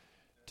wonderful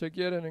to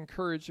get an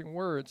encouraging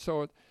word.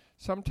 So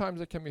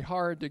sometimes it can be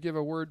hard to give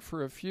a word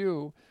for a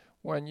few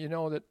when you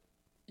know that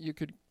you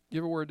could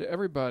give a word to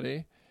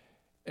everybody.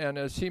 And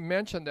as he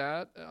mentioned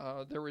that,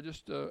 there were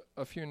just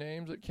a few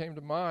names that came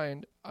to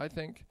mind. I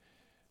think,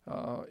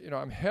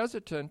 I'm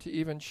hesitant to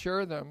even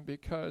share them,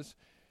 because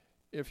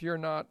if you're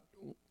not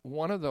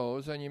one of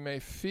those, and you may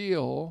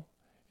feel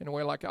in a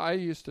way like I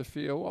used to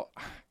feel, well,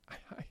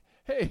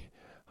 hey,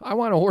 I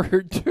want a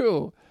word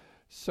too.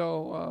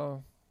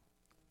 So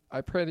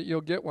I pray that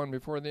you'll get one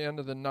before the end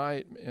of the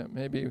night.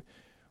 Maybe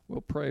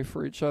we'll pray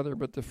for each other.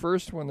 But the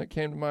first one that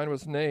came to mind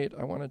was Nate.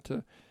 I wanted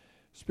to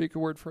speak a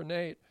word for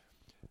Nate.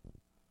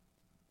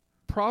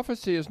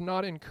 Prophecy is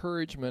not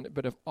encouragement,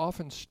 but it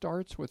often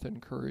starts with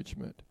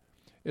encouragement.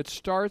 It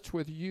starts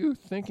with you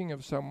thinking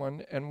of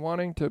someone and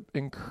wanting to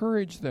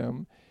encourage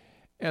them,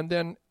 and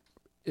then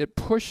it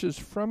pushes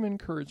from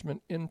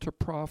encouragement into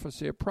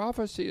prophecy. A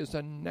prophecy is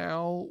a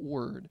now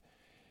word.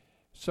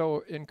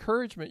 So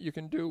encouragement you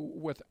can do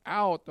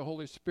without the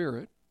Holy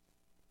Spirit.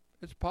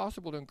 It's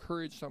possible to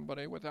encourage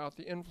somebody without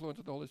the influence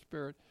of the Holy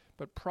Spirit,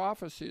 but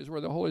prophecy is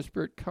where the Holy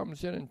Spirit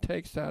comes in and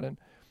takes that and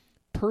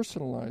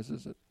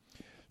personalizes it.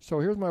 So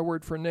here's my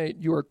word for Nate.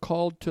 You are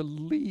called to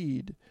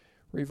lead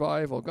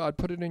revival. God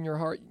put it in your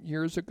heart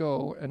years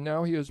ago, and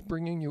now he is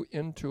bringing you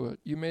into it.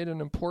 You made an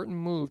important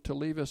move to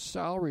leave a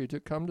salary to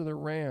come to the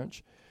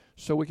ranch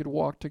so we could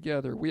walk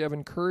together. We have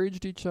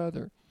encouraged each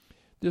other.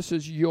 This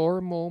is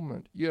your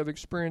moment. You have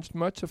experienced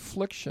much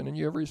affliction, and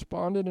you have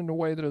responded in a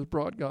way that has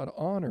brought God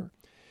honor.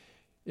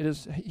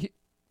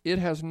 It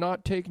has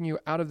not taken you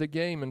out of the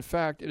game. In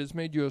fact, it has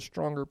made you a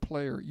stronger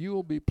player. You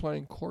will be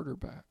playing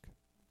quarterback.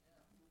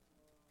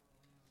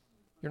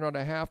 You're not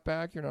a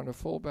halfback. You're not a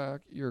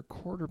fullback. You're a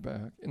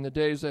quarterback in the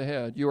days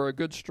ahead. You are a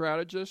good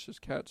strategist, as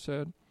Kat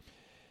said,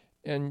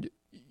 and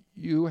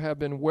you have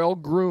been well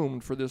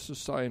groomed for this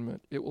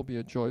assignment. It will be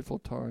a joyful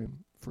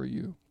time for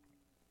you.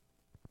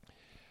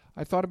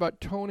 I thought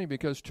about Tony,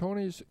 because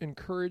Tony's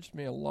encouraged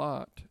me a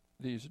lot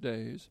these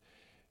days,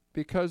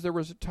 because there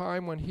was a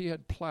time when he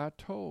had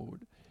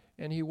plateaued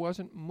and he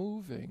wasn't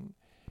moving.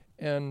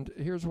 And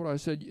here's what I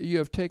said: you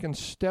have taken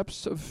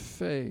steps of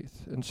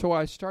faith. And so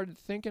I started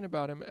thinking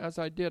about him as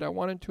I did. I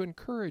wanted to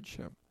encourage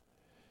him.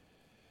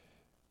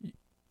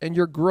 And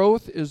your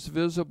growth is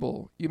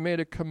visible. You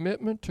made a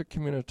commitment to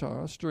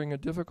Communitas during a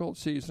difficult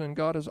season, and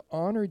God has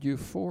honored you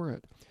for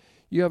it.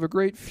 You have a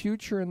great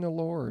future in the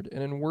Lord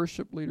and in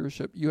worship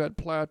leadership. You had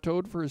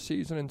plateaued for a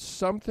season, and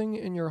something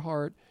in your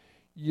heart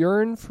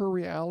yearned for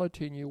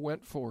reality, and you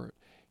went for it.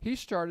 He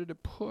started to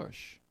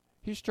push.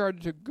 He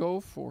started to go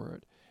for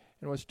it.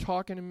 And was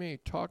talking to me,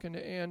 talking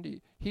to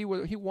Andy. He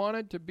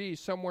wanted to be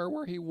somewhere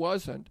where he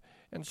wasn't,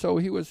 and so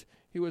he was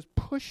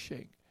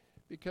pushing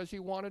because he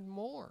wanted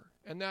more.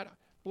 And that,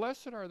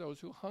 blessed are those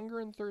who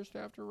hunger and thirst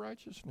after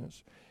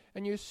righteousness.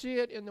 And you see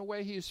it in the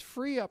way he's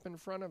free up in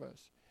front of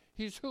us.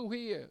 He's who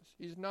he is.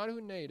 He's not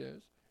who Nate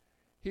is.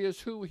 He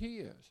is who he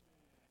is.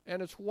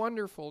 And it's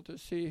wonderful to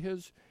see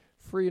his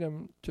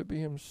freedom to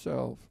be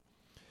himself.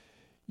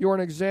 You're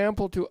an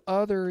example to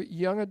other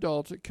young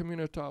adults at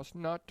Communitas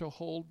not to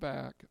hold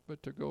back,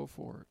 but to go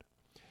for it.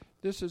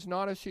 This is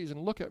not a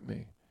season, look at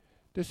me,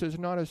 this is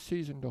not a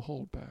season to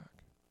hold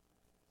back.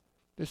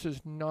 This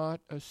is not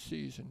a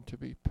season to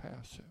be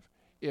passive.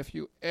 If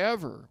you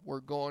ever were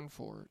going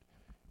for it,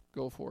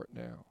 go for it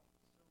now.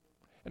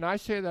 And I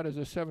say that as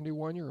a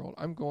 71-year-old.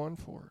 I'm going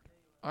for it.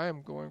 I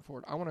am going for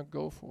it. I want to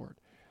go for it.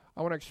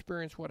 I want to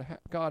experience what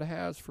God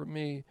has for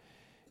me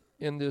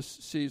in this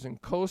season.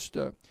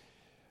 Costa.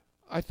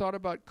 I thought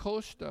about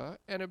Costa,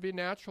 and it'd be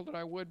natural that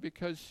I would,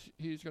 because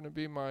he's going to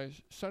be my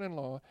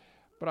son-in-law,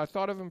 but I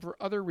thought of him for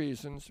other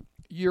reasons.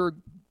 Your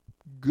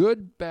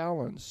good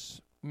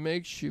balance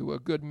makes you a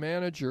good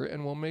manager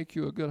and will make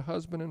you a good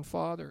husband and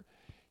father.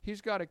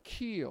 He's got a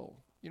keel.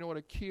 You know what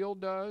a keel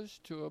does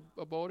to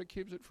a boat? It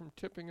keeps it from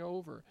tipping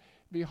over.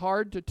 It'd be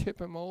hard to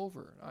tip him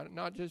over,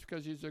 not just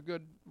because he's a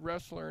good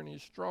wrestler and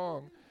he's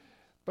strong,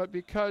 but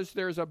because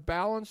there's a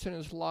balance in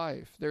his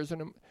life. There's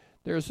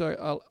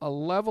a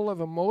level of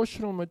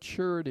emotional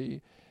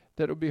maturity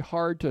that it would be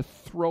hard to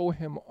throw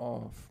him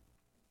off.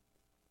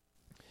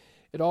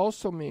 It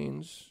also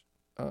means,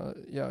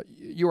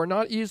 you are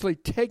not easily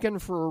taken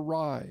for a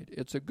ride.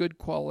 It's a good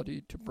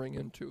quality to bring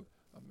into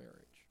a marriage.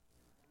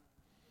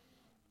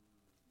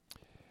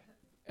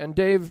 And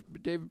Dave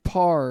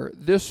Parr,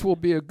 this will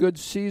be a good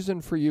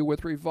season for you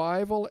with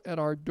revival at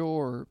our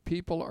door.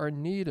 People are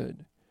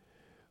needed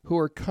who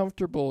are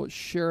comfortable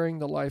sharing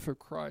the life of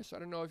Christ. I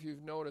don't know if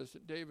you've noticed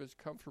that Dave is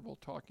comfortable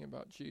talking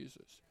about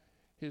Jesus.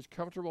 He's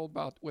comfortable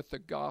with the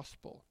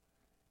gospel.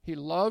 He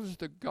loves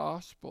the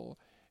gospel,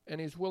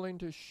 and he's willing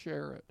to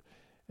share it.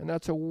 And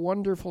that's a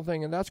wonderful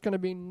thing, and that's going to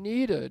be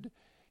needed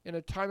in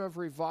a time of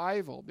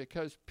revival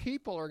because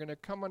people are going to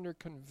come under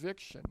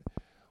conviction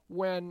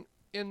when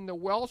in the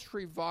Welsh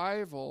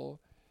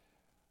revival,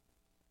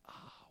 what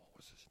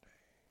was his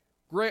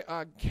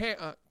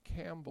name?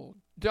 Campbell,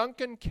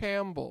 Duncan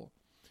Campbell.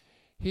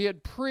 He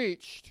had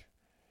preached,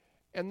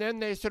 and then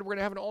they said, we're going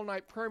to have an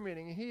all-night prayer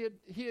meeting.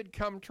 He had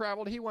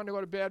traveled. He wanted to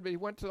go to bed, but he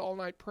went to the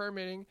all-night prayer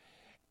meeting,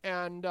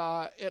 and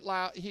at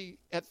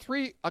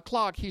 3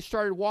 o'clock, he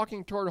started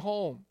walking toward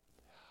home.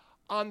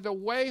 On the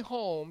way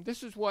home,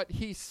 this is what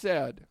he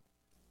said.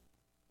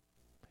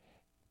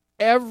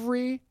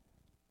 Every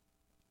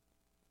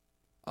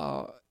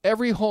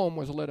home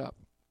was lit up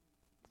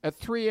at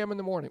 3 a.m. in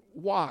the morning.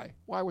 Why?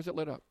 Why was it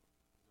lit up?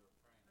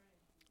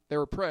 They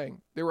were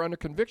praying. They were under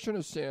conviction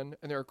of sin,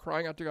 and they were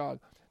crying out to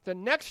God. The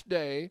next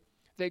day,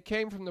 they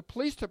came from the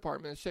police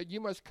department and said, you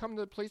must come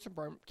to the police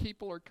department.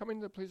 People are coming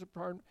to the police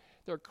department.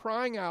 They're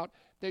crying out.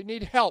 They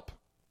need help.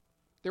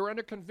 They were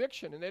under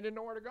conviction, and they didn't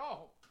know where to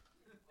go.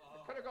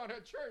 They couldn't go to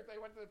a church. They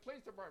went to the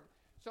police department.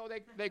 So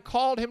they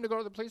called him to go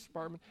to the police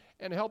department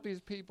and help these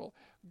people.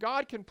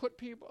 God can put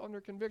people under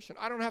conviction.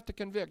 I don't have to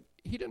convict.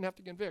 He didn't have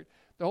to convict.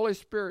 The Holy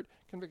Spirit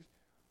convicts.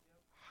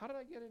 How did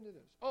I get into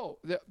this? Oh,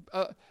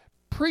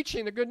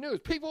 preaching the good news.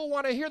 People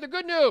want to hear the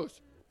good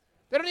news.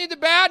 They don't need the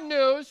bad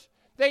news.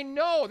 They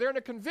know they're in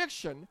a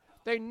conviction.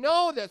 They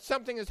know that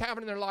something has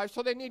happened in their life,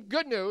 so they need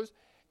good news,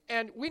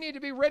 and we need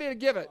to be ready to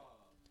give it.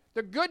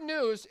 The good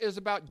news is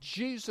about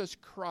Jesus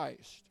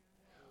Christ.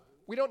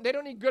 They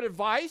don't need good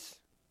advice.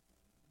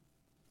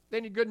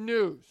 They need good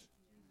news,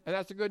 and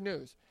that's the good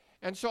news.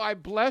 And so I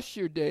bless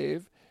you,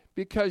 Dave,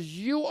 because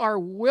you are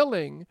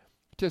willing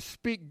to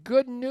speak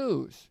good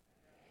news.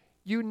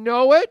 You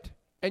know it,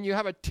 and you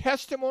have a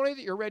testimony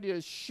that you're ready to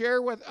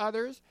share with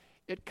others.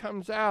 It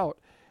comes out.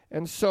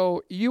 And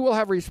so you will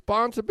have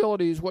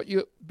responsibilities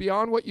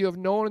beyond what you have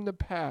known in the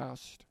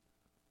past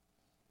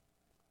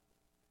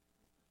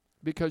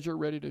because you're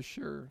ready to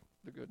share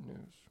the good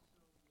news.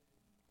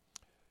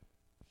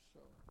 So,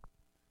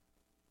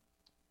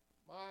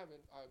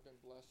 I've been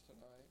blessed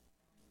tonight.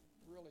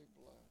 Really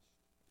blessed.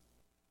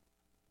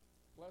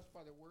 Blessed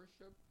by the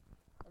worship.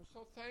 I'm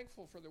so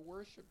thankful for the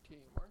worship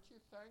team. Aren't you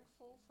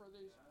thankful for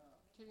these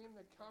team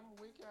that come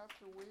week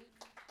after week?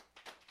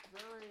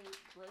 Very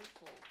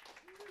grateful.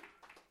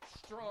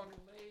 Strong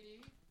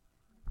lady.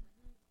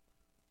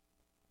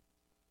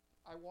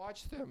 I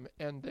watched them,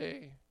 and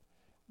they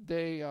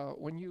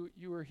when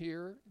you were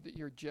here,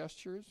 your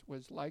gestures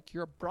was like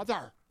your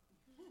brother,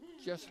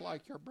 just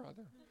like your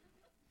brother.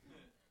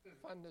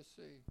 Fun to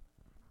see.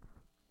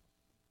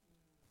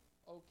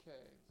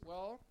 Okay,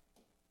 well,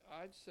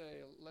 I'd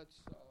say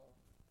let's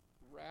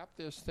wrap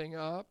this thing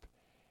up,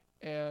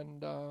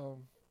 and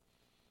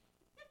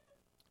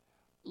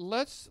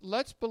let's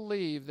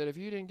believe that if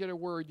you didn't get a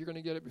word, you're going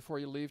to get it before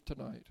you leave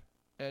tonight.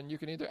 And you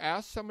can either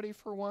ask somebody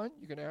for one,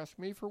 you can ask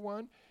me for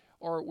one,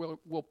 or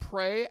we'll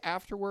pray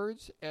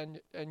afterwards and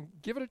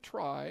give it a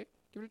try.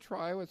 Give it a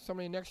try with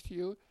somebody next to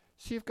you.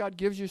 See if God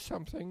gives you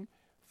something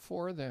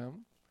for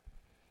them.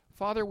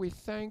 Father, we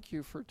thank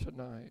you for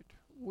tonight.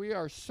 We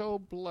are so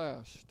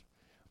blessed.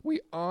 We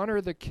honor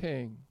the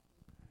King.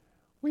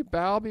 We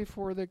bow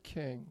before the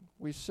King.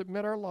 We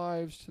submit our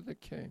lives to the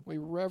King. We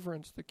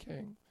reverence the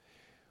King.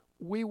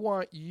 We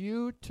want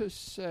you to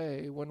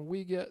say when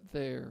we get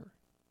there,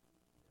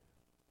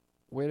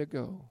 way to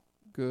go,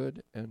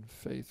 good and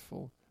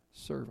faithful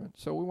servant.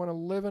 So we want to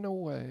live in a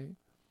way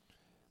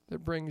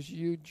that brings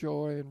you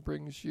joy and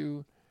brings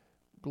you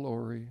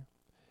glory.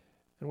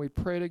 And we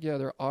pray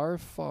together, our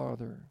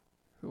Father,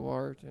 who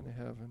art in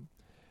heaven,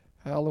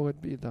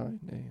 hallowed be thy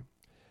name.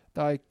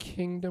 Thy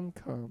kingdom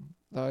come,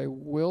 thy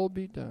will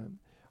be done,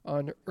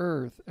 on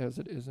earth as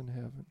it is in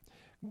heaven.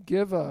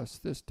 Give us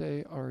this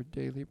day our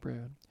daily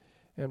bread,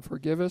 and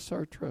forgive us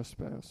our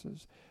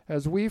trespasses,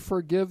 as we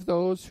forgive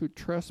those who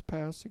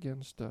trespass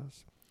against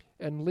us.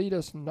 And lead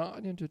us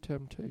not into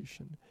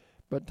temptation,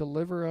 but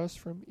deliver us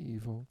from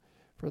evil.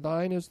 For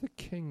thine is the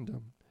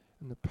kingdom,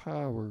 and the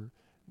power,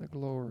 and the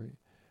glory,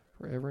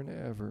 forever and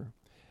ever.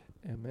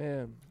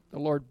 Amen. The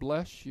Lord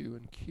bless you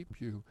and keep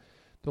you.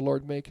 The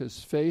Lord make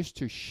his face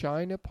to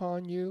shine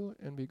upon you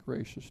and be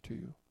gracious to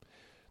you.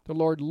 The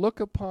Lord look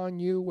upon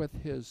you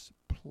with his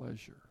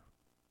pleasure,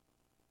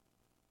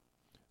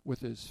 with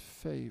his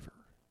favor,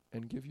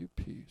 and give you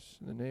peace.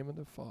 In the name of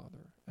the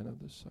Father, and of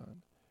the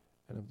Son,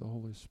 and of the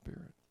Holy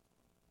Spirit.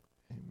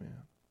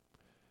 Amen.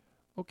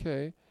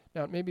 Okay,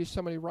 now maybe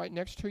somebody right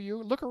next to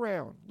you. Look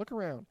around,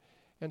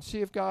 and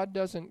see if God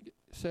doesn't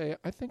say,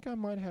 I think I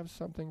might have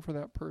something for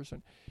that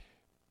person.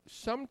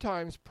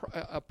 Sometimes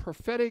a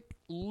prophetic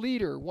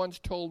leader once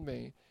told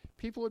me,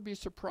 people would be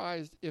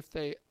surprised if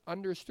they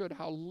understood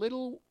how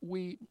little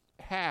we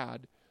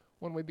had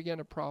when we began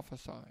to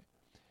prophesy.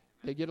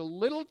 They get a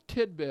little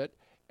tidbit,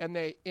 and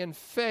they, in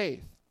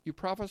faith, you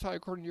prophesy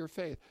according to your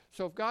faith.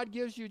 So if God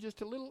gives you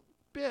just a little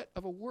bit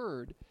of a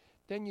word,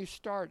 then you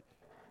start,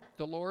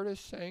 the Lord is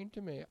saying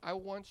to me, I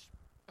once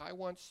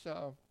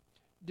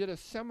did a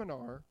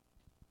seminar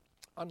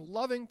on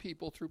loving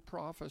people through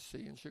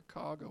prophecy in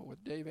Chicago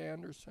with Dave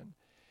Anderson.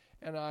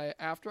 And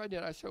after I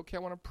did, I said, okay,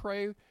 I want to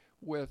pray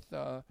with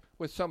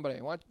somebody.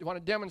 I want to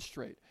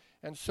demonstrate.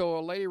 And so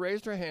a lady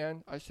raised her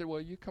hand. I said,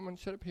 well, you come and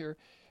sit up here.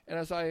 And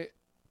as I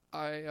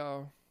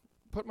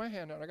put my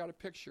hand out, I got a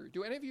picture.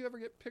 Do any of you ever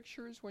get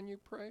pictures when you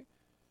pray?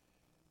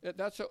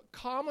 That's a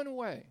common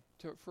way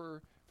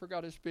for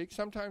God to speak.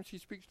 Sometimes he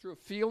speaks through a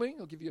feeling.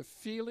 He'll give you a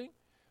feeling.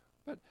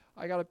 But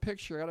I got a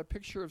picture. I got a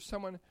picture of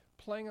someone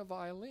playing a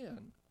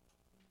violin.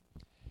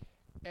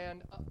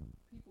 And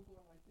people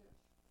going like this.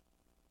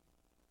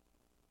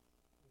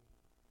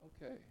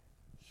 Okay,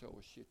 so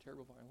was she a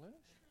terrible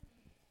violinist?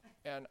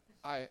 And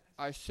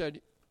I said,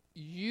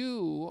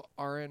 you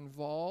are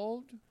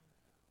involved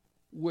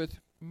with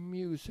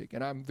music.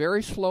 And I'm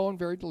very slow and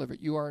very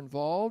deliberate. You are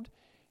involved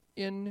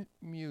in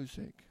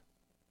music.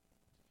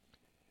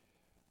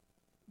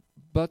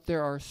 But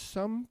there are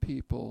some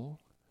people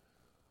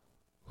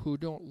who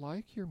don't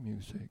like your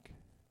music,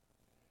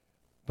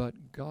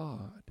 but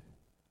God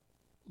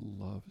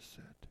loves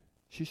it.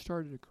 She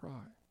started to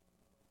cry.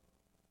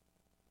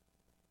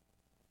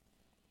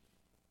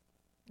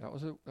 That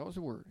was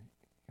a word.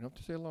 You don't have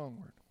to say a long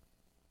word.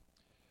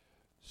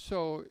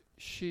 So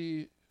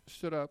she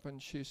stood up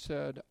and she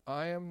said,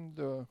 I am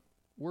the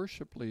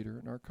worship leader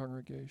in our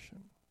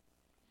congregation,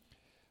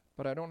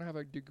 but I don't have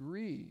a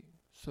degree,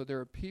 so there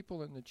are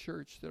people in the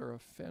church that are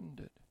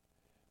offended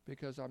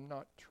because I'm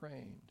not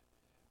trained.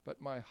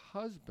 But my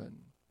husband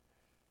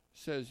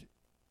says,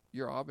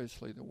 you're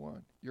obviously the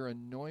one. You're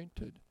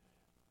anointed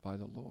by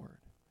the Lord.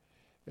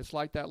 It's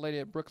like that lady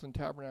at Brooklyn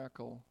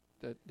Tabernacle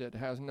that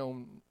has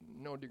no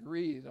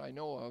degree that I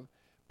know of,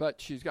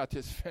 but she's got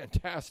this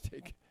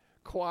fantastic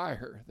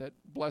choir that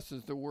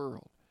blesses the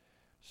world.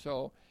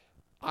 So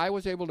I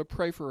was able to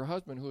pray for her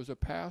husband, who was a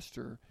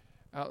pastor,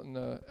 out in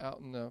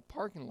the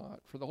parking lot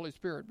for the Holy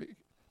Spirit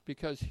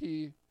because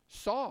he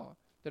saw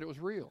that it was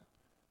real,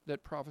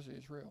 that prophecy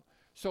is real.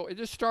 So it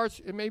just starts,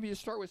 maybe you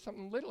start with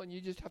something little and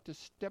you just have to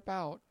step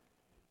out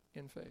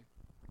in faith.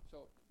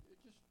 So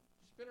just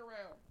spin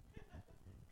around.